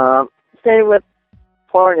 and same with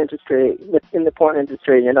porn industry. In the porn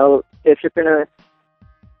industry, you know, if you're gonna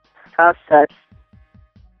have sex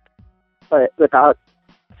but without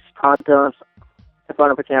condoms in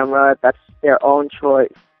front of a camera, that's their own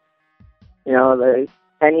choice. You know,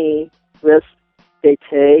 any risk they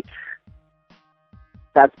take,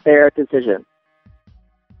 that's their decision.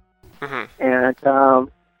 Mm-hmm. And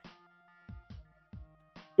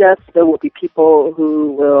yes, there will be people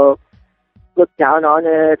who will look down on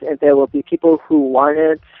it, and there will be people who want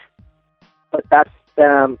it, but that's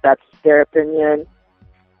them. That's their opinion.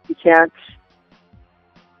 You can't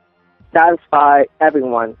satisfy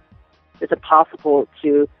everyone. It's impossible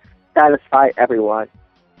to satisfy everyone.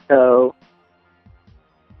 So,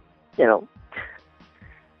 you know,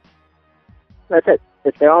 that's it.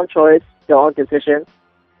 It's their own choice, their own decision.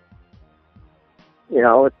 You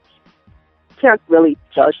know, you can't really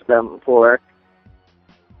judge them for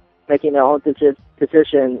making their own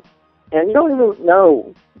decision, and you don't even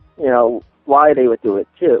know, you know, why they would do it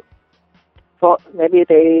too. So maybe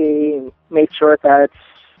they make sure that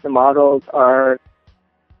the models are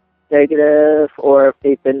negative, or if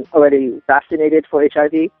they've been already vaccinated for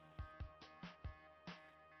HIV. You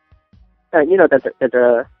know, there's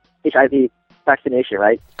a HIV vaccination,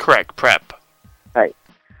 right? Correct, PrEP. Right.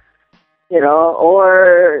 You know,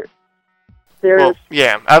 or there's... Well,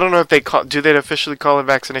 yeah, I don't know if do they officially call it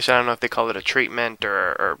vaccination? I don't know if they call it a treatment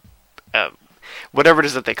or whatever it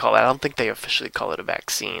is that they call it. I don't think they officially call it a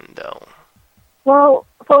vaccine, though. Well,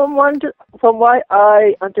 from what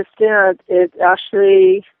I understand, it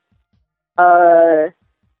actually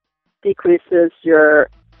decreases the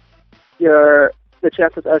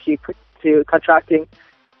chances of you to contracting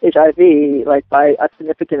HIV like by a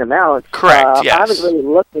significant amount. Correct. Yes. I haven't really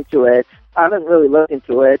looked into it,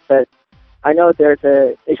 but I know there's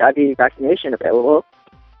a HIV vaccination available.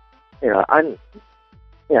 You know, I'm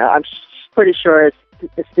pretty sure it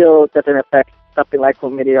still doesn't affect something like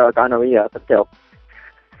chlamydia or gonorrhea, but still.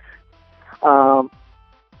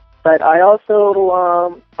 But I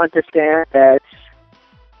also understand that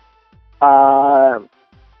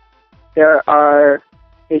there are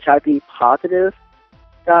HIV positive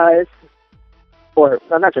guys, or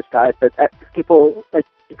not just guys, but people, like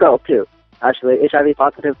girls too, actually, HIV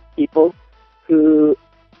positive people who,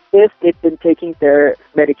 if they've been taking their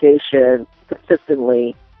medication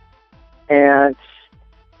consistently, and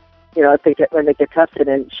you know, when they get tested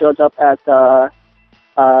and it shows up as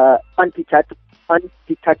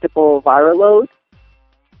undetectable viral load,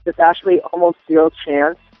 there's actually almost zero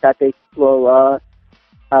chance that they will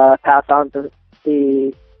pass on that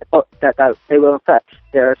they will infect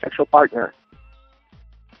their sexual partner.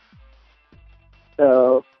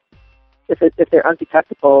 So if they're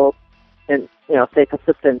undetectable and stay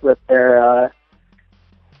consistent with their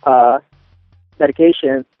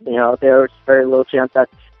medication, there's very little chance that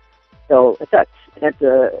they'll affect. And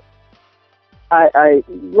I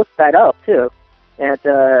looked that up too, and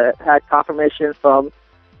had confirmation from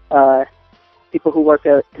people who work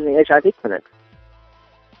in the HIV clinic.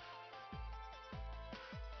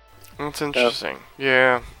 That's interesting.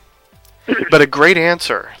 Yeah. But a great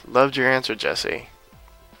answer. Loved your answer, Jesse.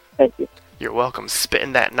 Thank you. You're welcome.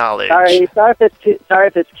 Spitting that knowledge. Sorry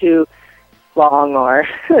if it's too long or.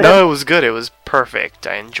 No, it was good. It was perfect.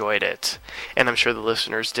 I enjoyed it, and I'm sure the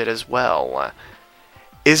listeners did as well.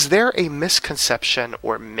 Is there a misconception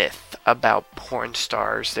or myth about porn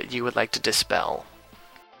stars that you would like to dispel?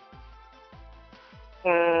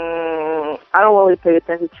 I don't really pay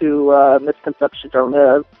attention to misconceptions or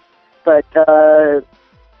myths, but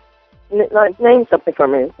name something for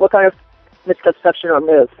me. What kind of misconception or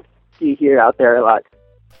myth do you hear out there a lot?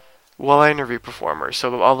 Well, I interview performers,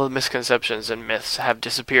 so all the misconceptions and myths have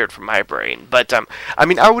disappeared from my brain. But I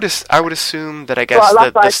mean, I would assume that I guess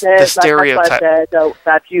the stereotype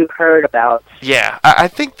that you've heard about. Yeah, I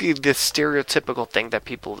think the stereotypical thing that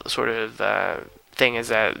people sort of thing is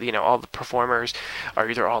that all the performers are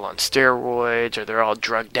either all on steroids or they're all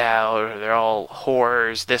drugged out or they're all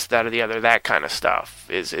whores, this, that, or the other. That kind of stuff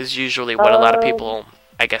is usually what a lot of people,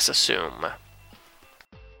 I guess, assume.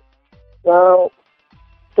 Well,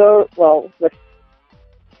 let's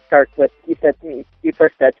start with, you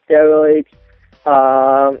first said steroids.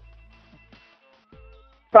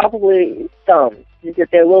 Probably some.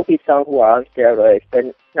 There will be some who are on steroids, but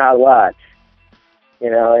not a lot.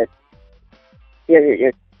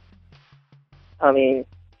 I mean,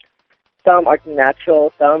 some are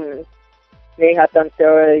natural, some may have done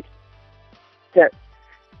steroids.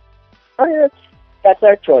 That's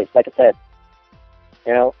their choice, like I said.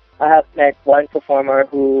 I have met one performer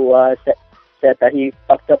who said that he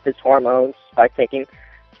fucked up his hormones by taking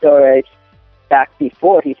steroids back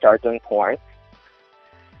before he started doing porn,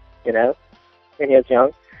 when he was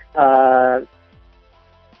young.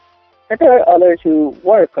 And there are others who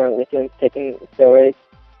were currently taking steroids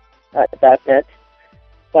that I've met,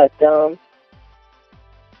 but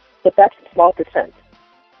that's a small percent.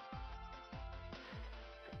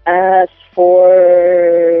 As for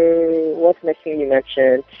what's the next thing you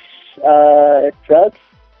mentioned? Drugs?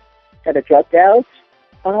 Kind of drugged out?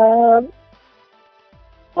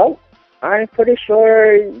 Well, I'm pretty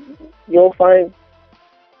sure you'll find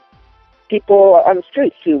people on the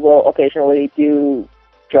streets who will occasionally do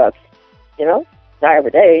drugs. Not every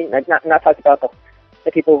day. Not talking about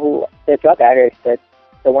the people who they're drug addicts, but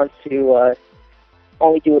the ones who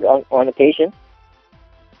only do it on occasion.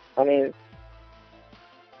 I mean,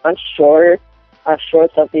 I'm sure some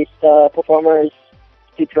of these performers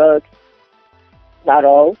do drugs. Not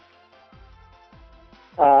all.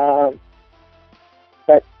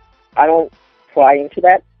 But I don't pry into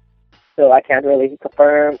that, so I can't really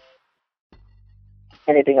confirm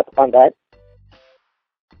anything on that.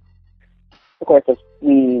 Of course, there's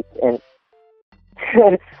weed, and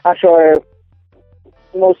I'm sure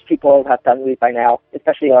most people have done weed by now,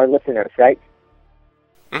 especially our listeners, right?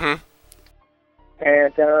 Mm-hmm.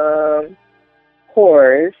 And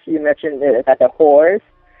whores, you mentioned that the whores.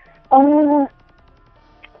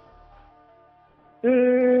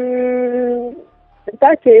 In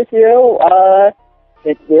that case,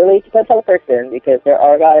 it really depends on the person, because there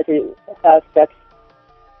are guys who have sex,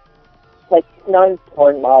 like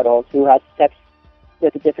non-porn models who have sex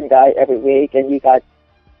with a different guy every week, and you got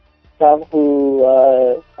some who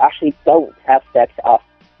actually don't have sex off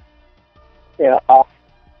the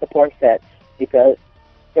porn sets, because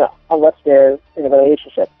unless they're in a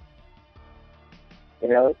relationship,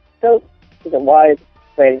 so there's a wide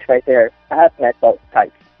range right there. I have met both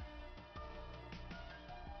types,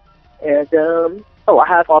 and I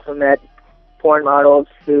have also met porn models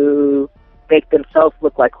who make themselves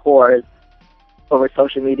look like whores over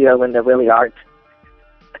social media when they really aren't.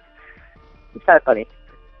 It's kind of funny.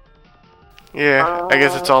 Yeah, I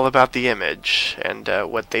guess it's all about the image and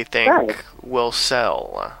what they think Right. will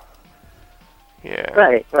sell. Yeah.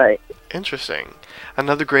 Right. Interesting.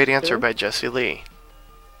 Another great answer by Jesse Lee.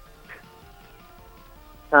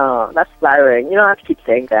 Oh, that's flattering. You don't have to keep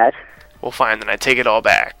saying that. Well, fine, then I take it all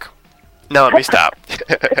back. Now let me stop.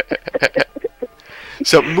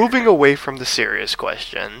 So, moving away from the serious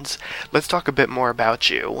questions, let's talk a bit more about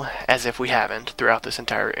you, as if we haven't throughout this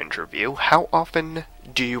entire interview. How often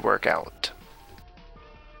do you work out?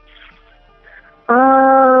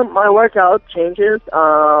 My workout changes.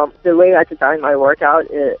 The way I design my workout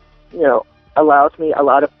is, allows me a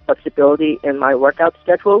lot of flexibility in my workout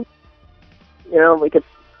schedule. Because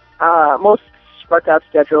most workout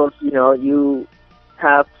schedules, you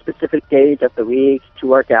have specific days of the week to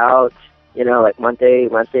work out, like Monday,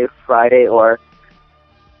 Wednesday, Friday, or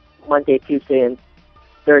Monday, Tuesday, and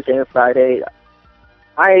Thursday and Friday.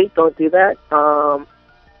 I don't do that.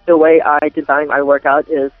 The way I design my workout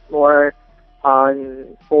is more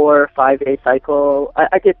on 4 or 5 day cycle.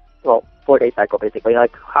 I did 4-day cycle basically.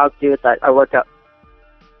 Like how I do is that I work out.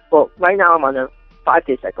 Well, right now I'm on a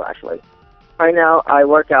 5-day cycle actually. Right now I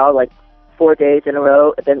work out like 4 days in a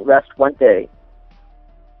row and then rest 1 day.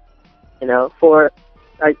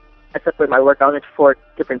 I separate my workout into 4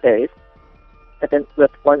 different days, and then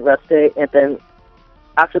with 1 rest day, and then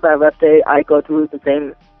after that rest day I go through the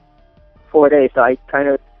same 4 days. So I kind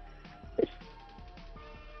of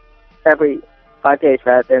every 5 days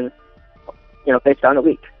rather than based on a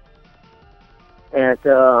week, and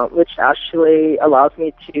which actually allows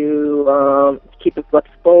me to keep it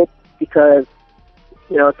flexible because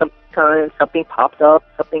sometimes something pops up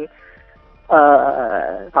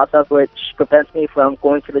which prevents me from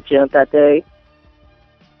going to the gym that day,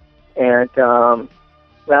 and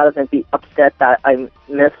rather than be upset that I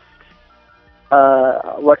missed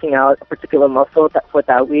working out a particular muscle for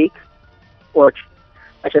that week, or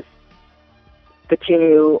I just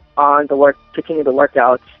continue the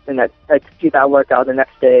workout, and I do that workout the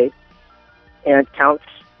next day, and count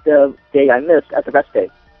the day I missed as a rest day.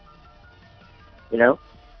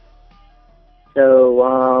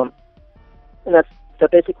 So so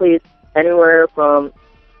basically it's anywhere from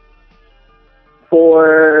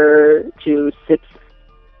 4 to 6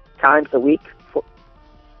 times a week.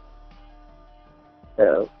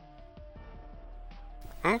 So.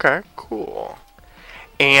 Okay, cool.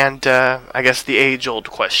 And I guess the age-old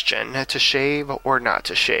question, to shave or not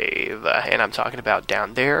to shave? And I'm talking about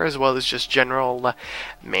down there as well as just general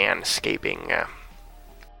manscaping.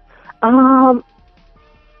 I don't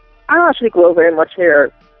actually grow very much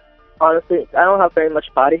hair. Honestly, I don't have very much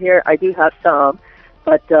body hair. I do have some,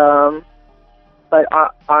 but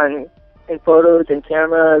in photos and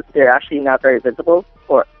cameras, they're actually not very visible,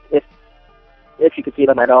 or if you could see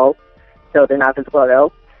them at all, so they're not visible at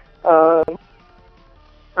all.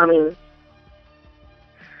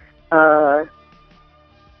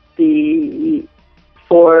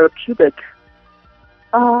 For pubic,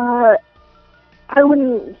 I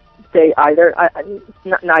wouldn't say either.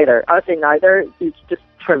 Neither. I would say neither. You just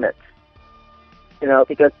trim it.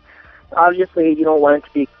 Because obviously you don't want it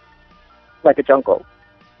to be like a jungle.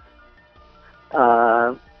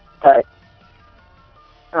 But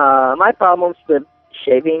my problems with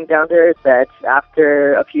shaving down there is that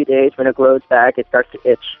after a few days, when it grows back, it starts to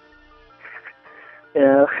itch.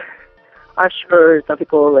 I'm sure some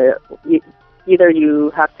people either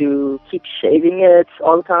you have to keep shaving it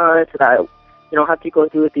all the time so that you don't have to go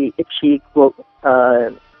through the itchy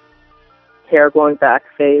hair growing back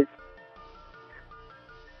phase.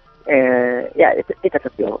 And yeah, it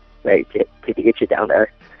doesn't feel very pretty itchy down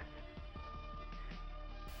there.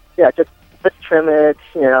 Yeah, just trim it,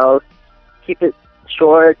 keep it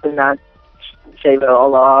short and not shave it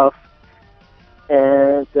all off.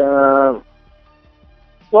 And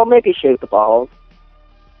maybe shave the balls.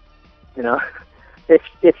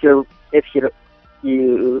 If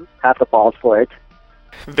you have the balls for it.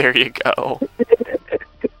 There you go.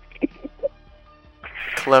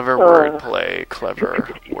 Clever wordplay. Clever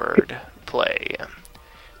wordplay.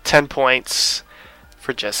 10 points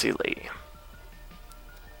for Jesse Lee.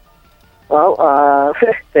 Well,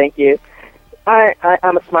 thank you.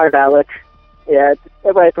 I'm a smart aleck. Yeah,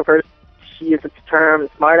 everybody prefers to use the term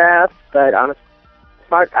smart ass, but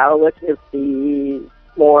smart aleck is the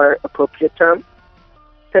more appropriate term.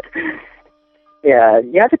 Yeah,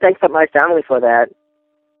 you have to thank my family for that.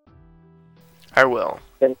 I will.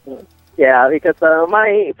 Yeah, because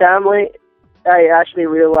my family, I actually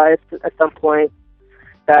realized at some point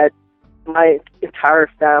that my entire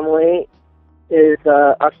family is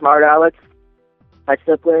a smart aleck. My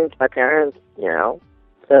siblings, my parents,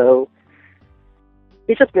 so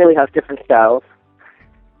we just really have different styles.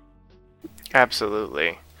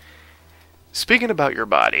 Absolutely. Speaking about your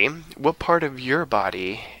body, what part of your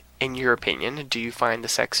body, in your opinion, do you find the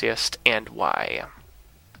sexiest and why?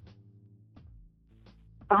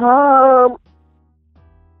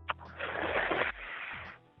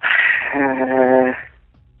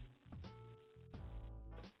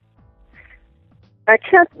 I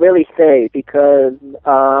can't really say because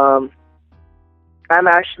I'm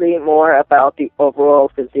actually more about the overall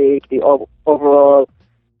physique, the overall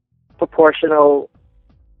proportionality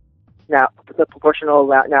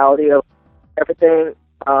of everything.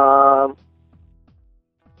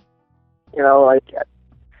 You know, like,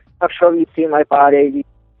 I'm sure you've seen my body.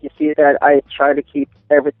 You see that I try to keep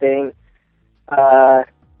everything, like,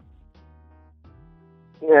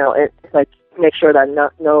 make sure that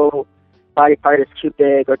no body part is too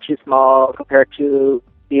big or too small compared to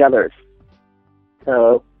the others.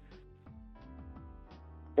 So,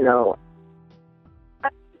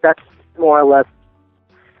 that's more or less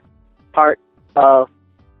part of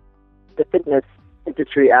the fitness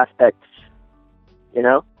industry aspect,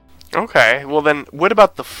 Okay, well then, what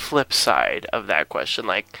about the flip side of that question?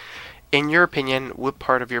 Like, in your opinion, what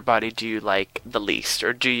part of your body do you like the least,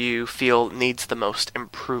 or do you feel needs the most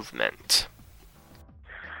improvement?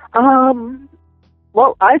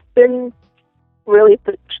 Well, I've been really,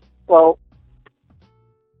 well,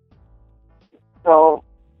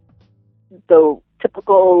 the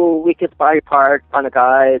typical weakest body part on a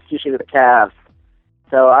guy is usually the calves.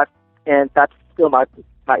 And that's still my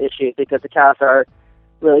issue, because the calves are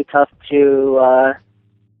really tough to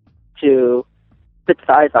put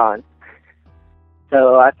size on.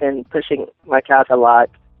 So I've been pushing my calves a lot.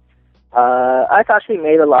 I've actually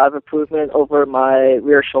made a lot of improvement over my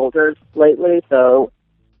rear shoulders lately, so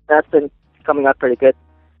that's been coming up pretty good.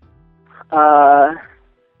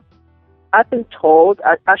 I've been told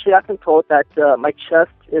that my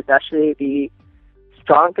chest is actually the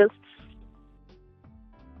strongest,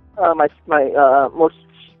 my most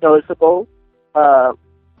noticeable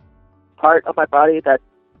part of my body. That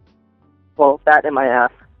and my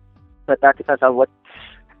ass, but that depends on what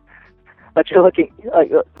you're looking,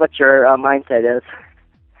 what your mindset is.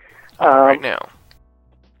 Right now.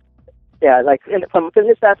 Yeah, like from a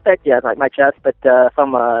fitness aspect, yeah, like my chest, but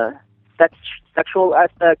from a sexual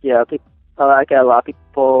aspect, yeah, I get a lot of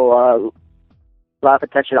people, a lot of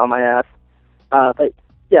attention on my ass. But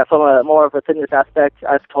yeah, from a more of a fitness aspect,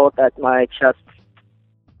 I've told that my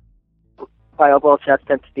overall chest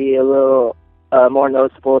tends to be a little more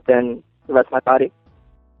noticeable than the rest of my body.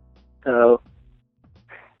 So,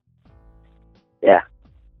 yeah.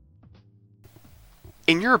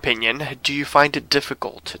 In your opinion, do you find it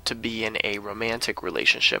difficult to be in a romantic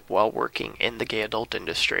relationship while working in the gay adult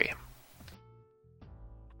industry?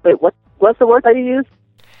 Wait, what's the word that you used?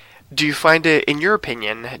 Do you find it, in your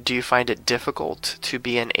opinion, difficult to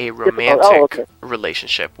be in a romantic okay.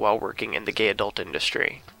 relationship while working in the gay adult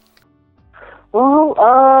industry? Well,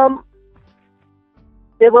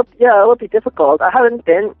 it would be difficult. I haven't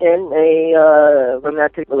been in a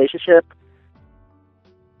romantic relationship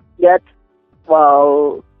yet.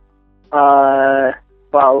 Ever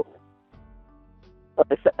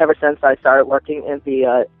since I started working in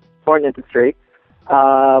the porn industry,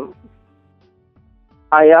 I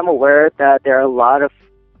am aware that there are a lot of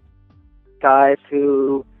guys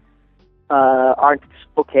who aren't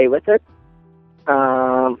okay with it.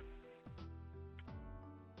 I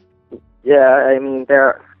mean,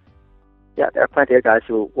 there are plenty of guys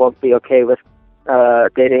who won't be okay with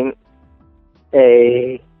dating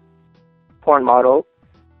a porn model.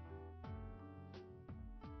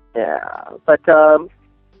 Yeah, but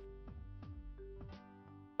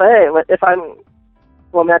hey, if I'm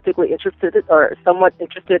romantically interested or somewhat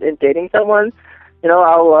interested in dating someone,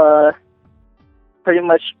 I'll pretty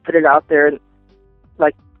much put it out there,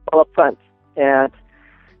 like, all up front. And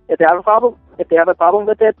if they have a problem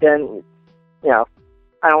with it, then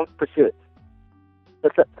I don't pursue it.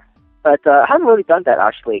 But I haven't really done that,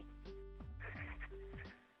 actually.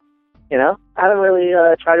 I haven't really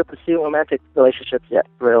tried to pursue romantic relationships yet,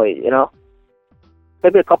 really.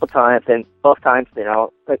 Maybe a couple times, and both times,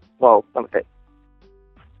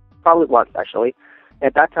 probably once, actually.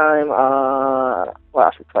 At that time,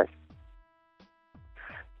 actually twice.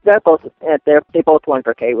 They both weren't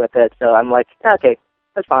okay with it, so I'm like, okay,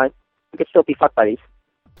 that's fine. We could still be fuck buddies.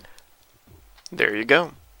 There you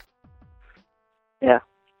go. Yeah.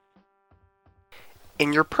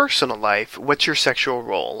 In your personal life, what's your sexual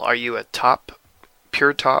role? Are you a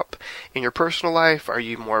pure top? In your personal life, are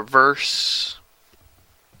you more verse?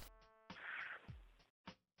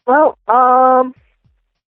 Well,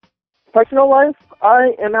 personal life,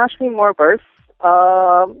 I am actually more verse.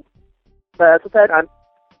 But as I said, I'm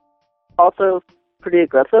also pretty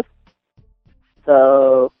aggressive.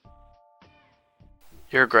 So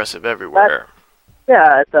You're aggressive everywhere.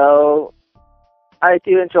 So I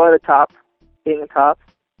do enjoy being a top.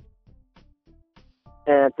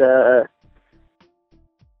 And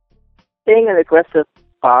being an aggressive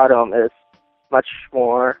bottom is much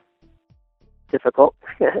more difficult.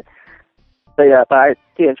 But I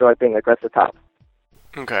do enjoy being aggressive top.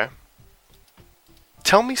 Okay.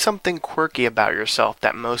 Tell me something quirky about yourself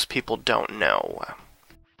that most people don't know.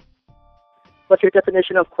 What's your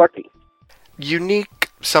definition of quirky? Unique,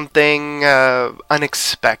 something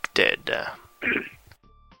unexpected?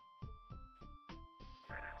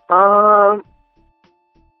 I'm.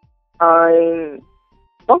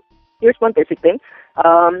 Well, here's one basic thing.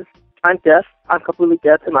 I'm deaf. I'm completely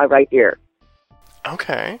deaf in my right ear.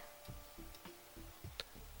 Okay.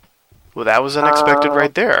 Well, that was unexpected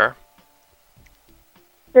right there.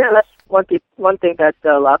 Yeah, that's one thing that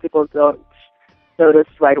a lot of people don't notice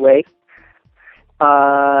right away.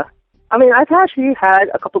 I mean, I've actually had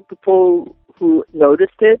a couple people who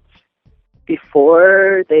noticed it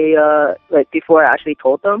before before I actually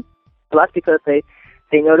told them. But that's because they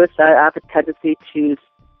noticed that I have a tendency to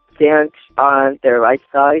stand on their right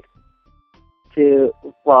side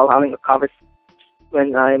while having a conversation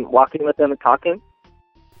when I'm walking with them and talking.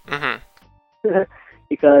 Mm-hmm.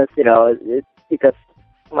 Because because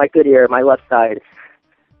my good ear, my left side,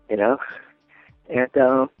 and and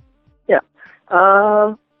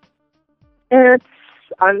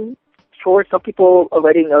I'm sure some people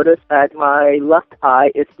already noticed that my left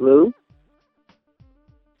eye is blue.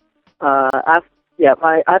 I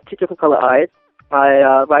have two different color eyes.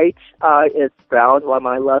 My right eye is brown, while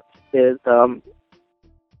my left is I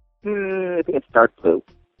think it's dark blue.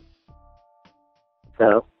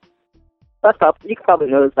 So you can probably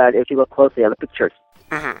notice that if you look closely at the pictures.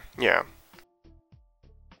 Mm-hmm. Yeah.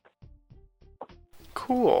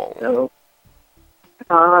 Cool. So,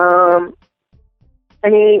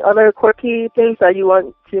 any other quirky things that you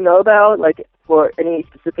want to know about, like for any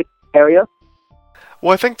specific area?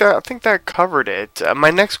 Well, I think that covered it. My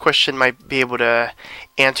next question might be able to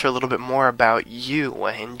answer a little bit more about you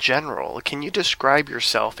in general. Can you describe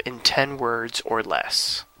yourself in 10 words or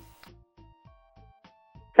less?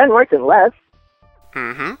 10 words and less?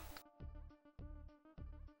 Mm-hmm.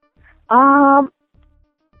 I'll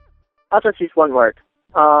just use one word.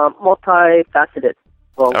 Multifaceted.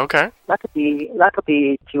 Well, Okay. that could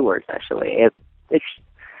be 2 words actually. If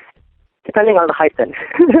depending on the hyphen.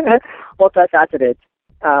 Multifaceted.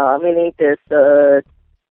 Meaning there's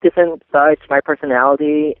different sides to my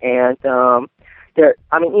personality, and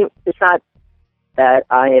it's not that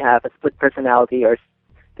I have a split personality or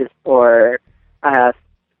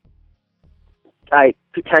I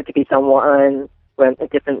pretend to be someone when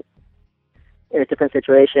in a different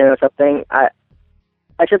situation or something. I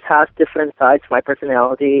just have different sides to my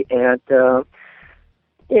personality, and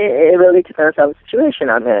it really depends on the situation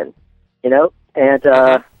I'm in, and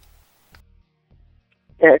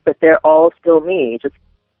but they're all still me. Just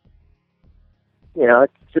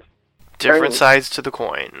it's just Different sides to the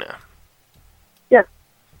coin. Yeah.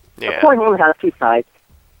 Yeah. The coin only has 2 sides.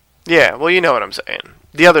 Yeah, well, you know what I'm saying.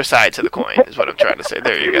 The other side to the coin is what I'm trying to say.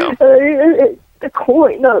 There you go. The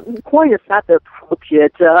coin is not the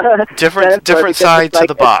appropriate. Different side to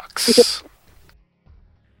the box.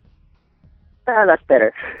 That's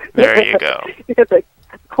better. There you go. Because the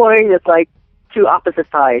coin is like 2 opposite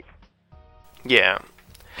sides. Yeah.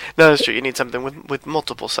 No, that's true. You need something with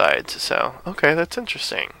multiple sides. So, okay, that's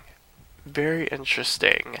interesting. Very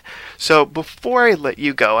interesting. So, before I let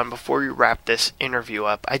you go and before we wrap this interview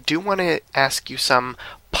up, I do want to ask you some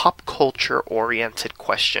pop culture oriented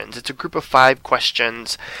questions. It's a group of 5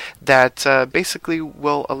 questions that basically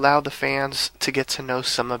will allow the fans to get to know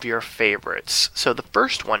some of your favorites. So, the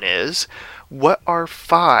first one is, what are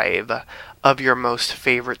 5 of your most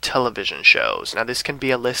favorite television shows? Now, this can be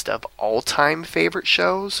a list of all-time favorite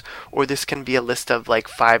shows, or this can be a list of like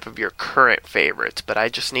 5 of your current favorites, but I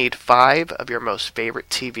just need 5 of your most favorite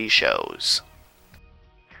TV shows.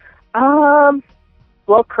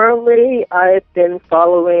 Well, currently I've been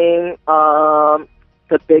following The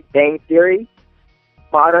Big Bang Theory,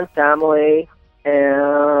 Modern Family,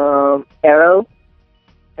 and Arrow,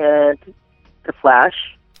 and The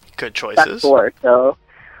Flash. Good choices. That's 4. So,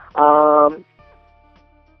 I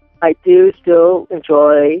do still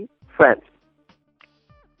enjoy Friends.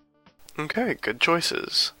 Okay, good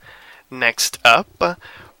choices. Next up,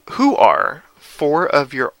 who are 4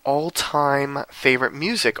 of your all-time favorite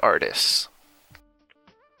music artists?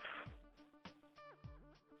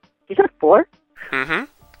 You said 4? Mm-hmm.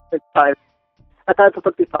 It's 5. I thought it was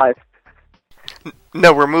supposed to be 5.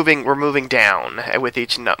 No, we're moving down with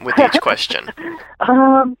each question.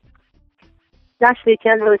 Actually,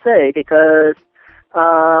 can't really say because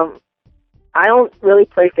I don't really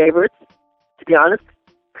play favorites, to be honest.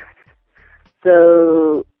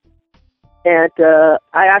 So, and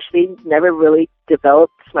I actually never really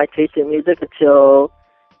developed my taste in music until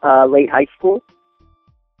late high school.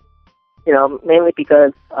 Mainly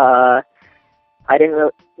because I didn't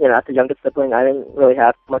really, as the youngest sibling, I didn't really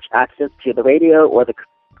have much access to the radio or the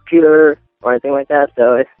computer or anything like that.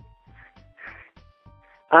 So,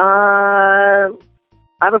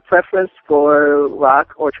 I have a preference for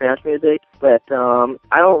rock or trance music, but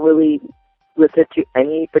I don't really listen to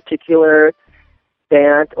any particular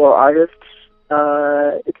band or artist.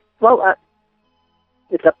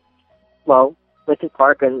 Linkin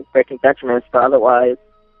Park and Breaking Benjamins, but otherwise,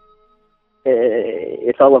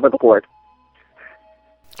 it's all over the board.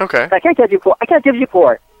 Okay. I can't give you four. I can't give you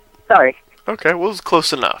four. Sorry. Okay, well, it's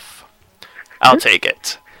close enough. I'll take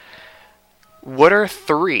it. What are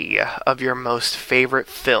 3 of your most favorite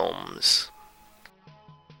films?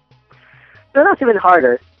 No, that's even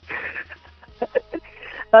harder.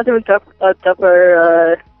 That's even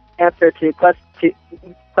tougher answer to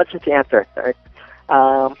question to answer. Sorry.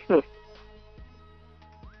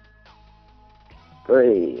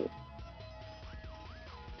 3.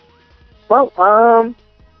 Well,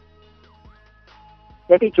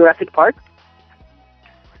 maybe Jurassic Park.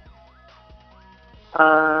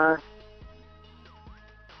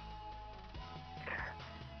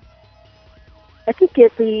 I think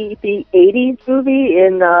it's the 80s movie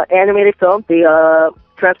in animated film, the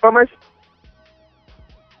Transformers.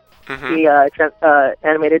 Mm-hmm. The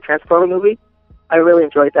animated Transformer movie. I really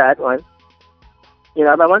enjoyed that one. You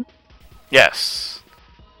know that one? Yes.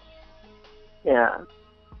 Yeah.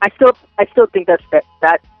 I still think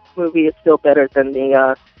that movie is still better than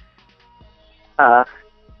the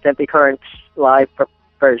current live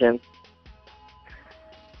version.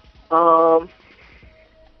 I'm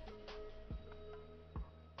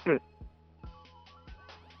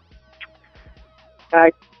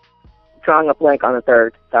drawing a blank on the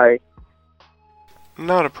third. Sorry.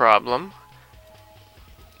 Not a problem.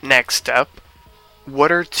 Next up, what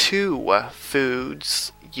are 2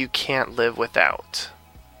 foods you can't live without?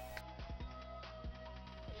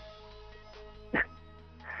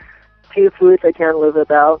 2 foods I can't live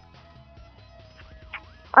without.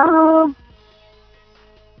 Can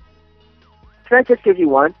I just give you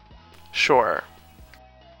one? Sure.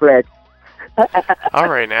 Bread. All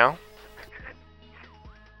right now.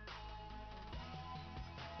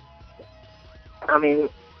 I mean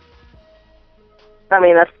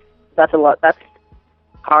that's a lot. That's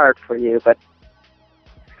hard for you, but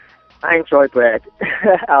I enjoy bread.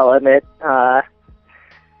 I'll admit. Yeah,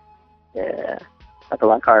 that's a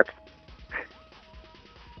lot of carbs.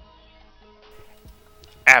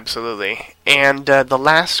 Absolutely. And the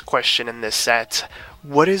last question in this set,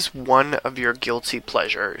 what is one of your guilty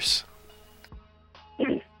pleasures?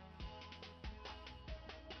 You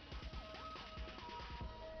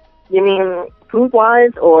mean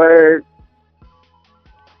food-wise, or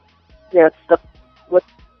stuff? What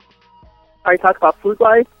are you talking about?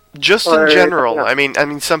 Food-wise? Just Or in general. something I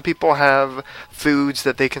mean, some people have foods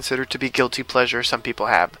that they consider to be guilty pleasures. Some people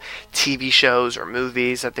have TV shows or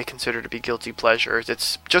movies that they consider to be guilty pleasures.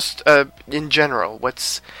 It's just in general.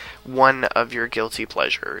 What's one of your guilty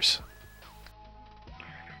pleasures?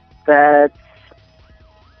 That's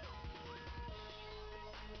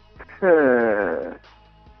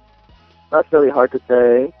that's really hard to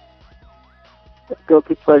say. A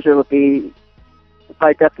guilty pleasure would be,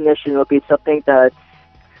 by definition, would be something that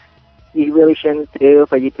you really shouldn't do,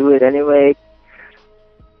 but you do it anyway.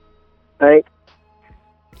 Right?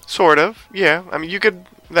 Sort of, yeah. I mean, you could.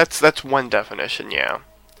 That's one definition, yeah.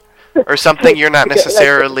 Or something you're not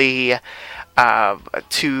necessarily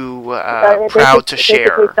too proud to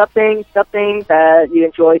share. Something that you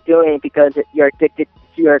enjoy doing because you're addicted.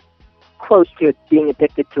 You're close to being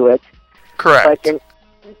addicted to it. Correct.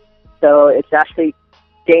 So it's actually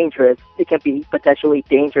dangerous. It can be potentially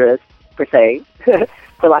dangerous, per se,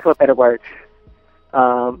 for lack of a better word.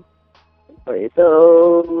 Okay,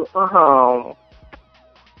 so, I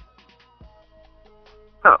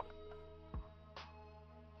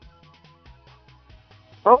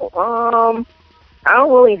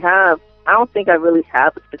don't think I really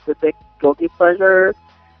have a specific guilty pleasure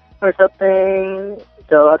or something,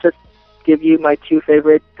 so I'll just give you my 2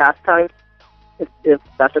 favorite pastimes, if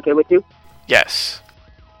that's okay with you. Yes.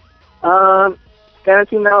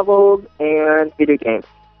 Fantasy novels and video games.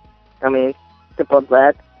 I mean, simple as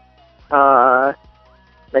that.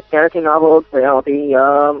 The fantasy novels,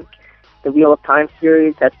 the Wheel of Time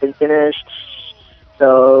series has been finished,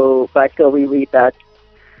 so but I still reread that.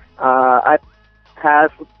 I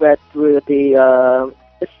have read through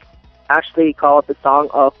it's actually called the Song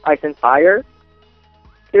of Ice and Fire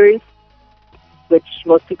series, which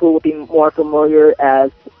most people will be more familiar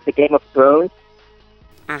as the Game of Thrones.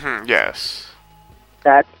 Mm-hmm, yes.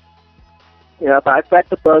 But I've read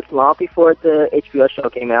the books long before the HBO show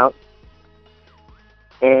came out.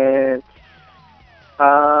 And,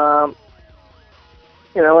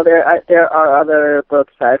 there are other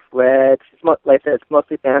books I've read. Like I said, it's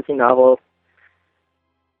mostly fantasy novels.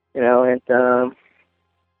 And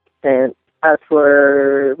as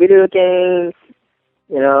for video games,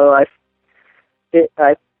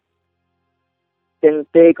 I've been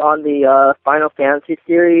big on the Final Fantasy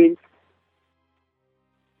series,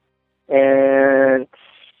 and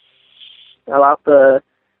a lot of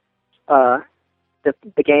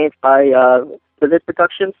the games by Blizzard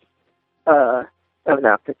Productions. Not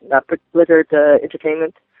Blizzard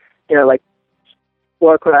Entertainment. Like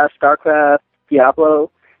Warcraft, Starcraft,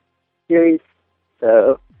 Diablo series.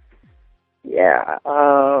 So, yeah.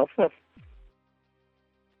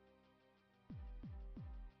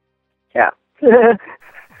 Yeah.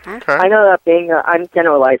 Okay. I know that I'm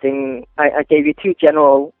generalizing. I gave you two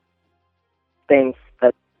general things,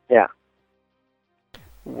 but yeah.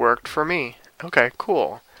 Worked for me. Okay,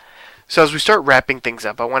 cool. So as we start wrapping things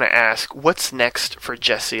up, I want to ask, what's next for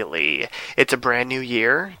Jesse Lee? It's a brand new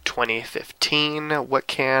year, 2015. What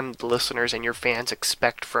can the listeners and your fans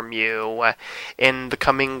expect from you in the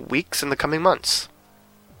coming weeks and the coming months?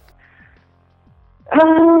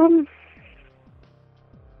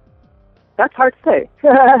 That's hard to say.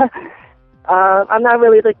 I'm not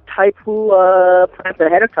really the type who plans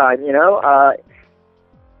ahead of time,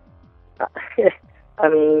 I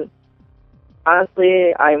mean,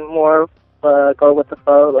 honestly, I'm more go with the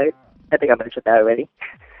flow. Like, I think I mentioned that already.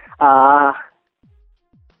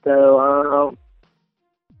 So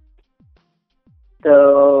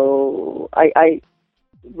I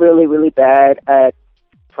really, really bad at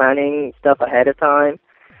planning stuff ahead of time.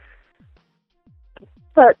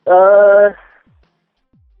 But so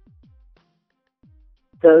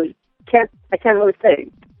I can't really say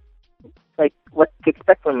like what to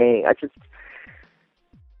expect from me. I just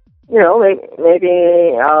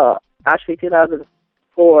maybe actually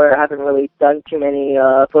 2004 I haven't really done too many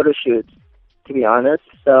photo shoots, to be honest.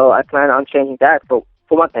 So I plan on changing that for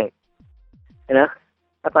one thing. I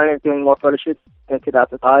plan on doing more photo shoots in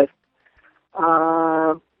 2005.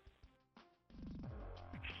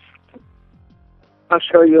 I'm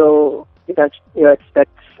sure you'll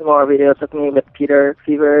expect more videos of me with Peter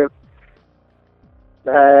Fever.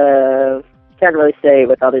 Can't really say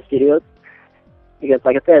with other studios because,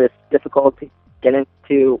 like I said, it's difficult to get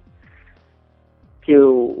into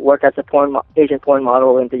to work as a Asian porn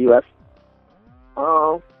model in the U.S.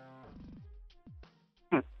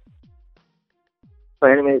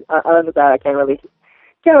 But anyways, other than that, I can't really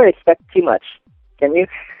expect too much. Can you?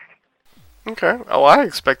 Okay. Oh, I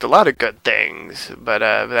expect a lot of good things, but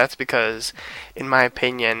that's because, in my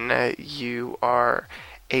opinion, you are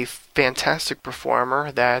a fantastic performer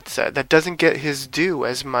that doesn't get his due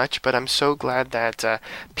as much. But I'm so glad that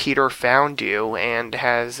Peter found you and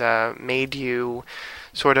has made you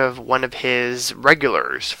sort of one of his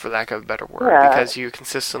regulars, for lack of a better word, because you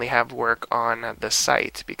consistently have work on the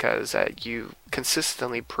site, because you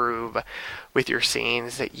consistently prove with your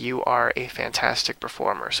scenes that you are a fantastic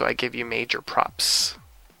performer. So I give you major props.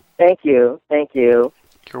 Thank you. You're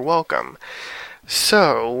welcome.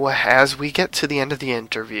 So, as we get to the end of the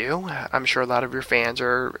interview, I'm sure a lot of your fans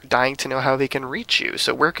are dying to know how they can reach you.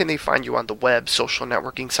 So where can they find you on the web, social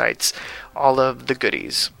networking sites, all of the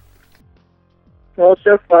goodies? Well,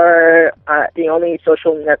 so far, the only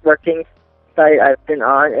social networking site I've been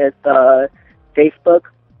on is Facebook.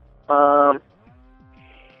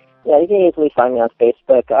 Yeah, you can easily find me on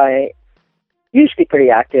Facebook. I usually pretty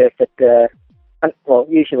active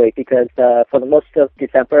usually because for the most of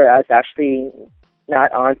December, I was actually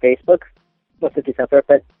not on Facebook most of December,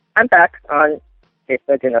 but I'm back on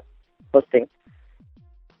Facebook and posting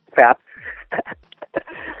crap.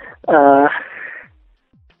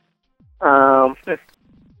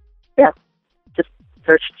 Yeah, just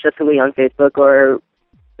search Jesse Lee on Facebook, or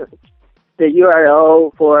the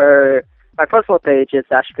URL for my personal page is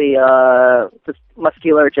actually just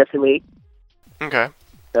Muscular Jesse Lee. Okay.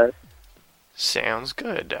 So, sounds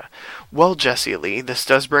good. Well, Jesse Lee, this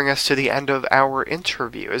does bring us to the end of our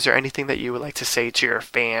interview. Is there anything that you would like to say to your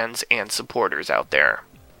fans and supporters out there?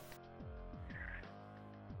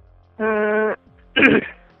 Not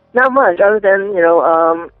much, other than,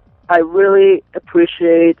 I really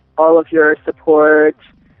appreciate all of your support,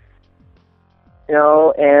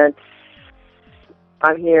 and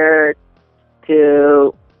I'm here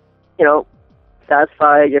to,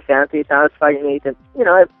 satisfy your fantasy, satisfy your needs, and,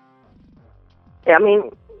 I mean,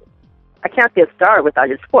 I can't be a star without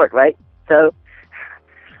your support, right? So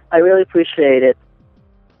I really appreciate it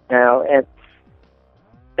now, and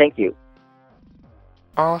thank you.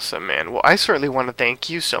 Awesome, man. Well, I certainly want to thank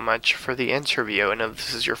you so much for the interview. I know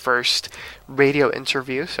this is your first radio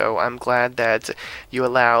interview, so I'm glad that you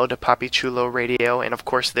allowed Papi Chulo Radio and, of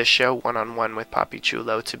course, this show, One-on-One with Papi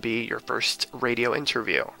Chulo, to be your first radio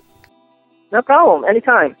interview. No problem.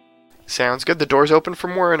 Anytime. Sounds good. The door's open for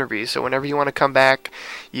more interviews, so whenever you want to come back,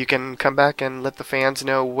 you can come back and let the fans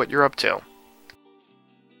know what you're up to.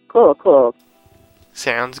 Cool.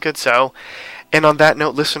 Sounds good. So, and on that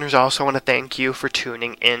note, listeners, I also want to thank you for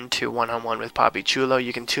tuning in to One-on-One with Papi Chulo.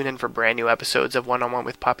 You can tune in for brand new episodes of One-on-One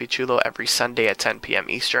with Papi Chulo every Sunday at 10 p.m.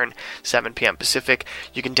 Eastern, 7 p.m. Pacific.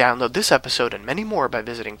 You can download this episode and many more by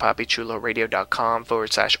visiting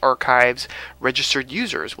papichuloradio.com/archives. Registered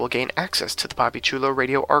users will gain access to the Papi Chulo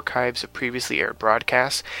Radio archives of previously aired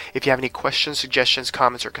broadcasts. If you have any questions, suggestions,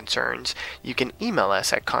 comments, or concerns, you can email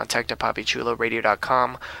us at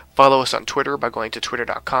contact@papichuloradio.com. Follow us on Twitter by going to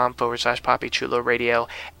twitter.com/Papi Chulo Radio,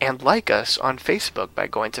 and like us on Facebook by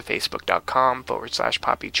going to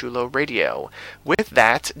facebook.com/Papi Chulo Radio. With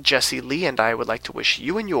that, Jesse Lee and I would like to wish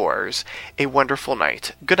you and yours a wonderful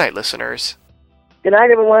night. Good night, listeners. Good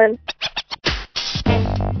night, everyone.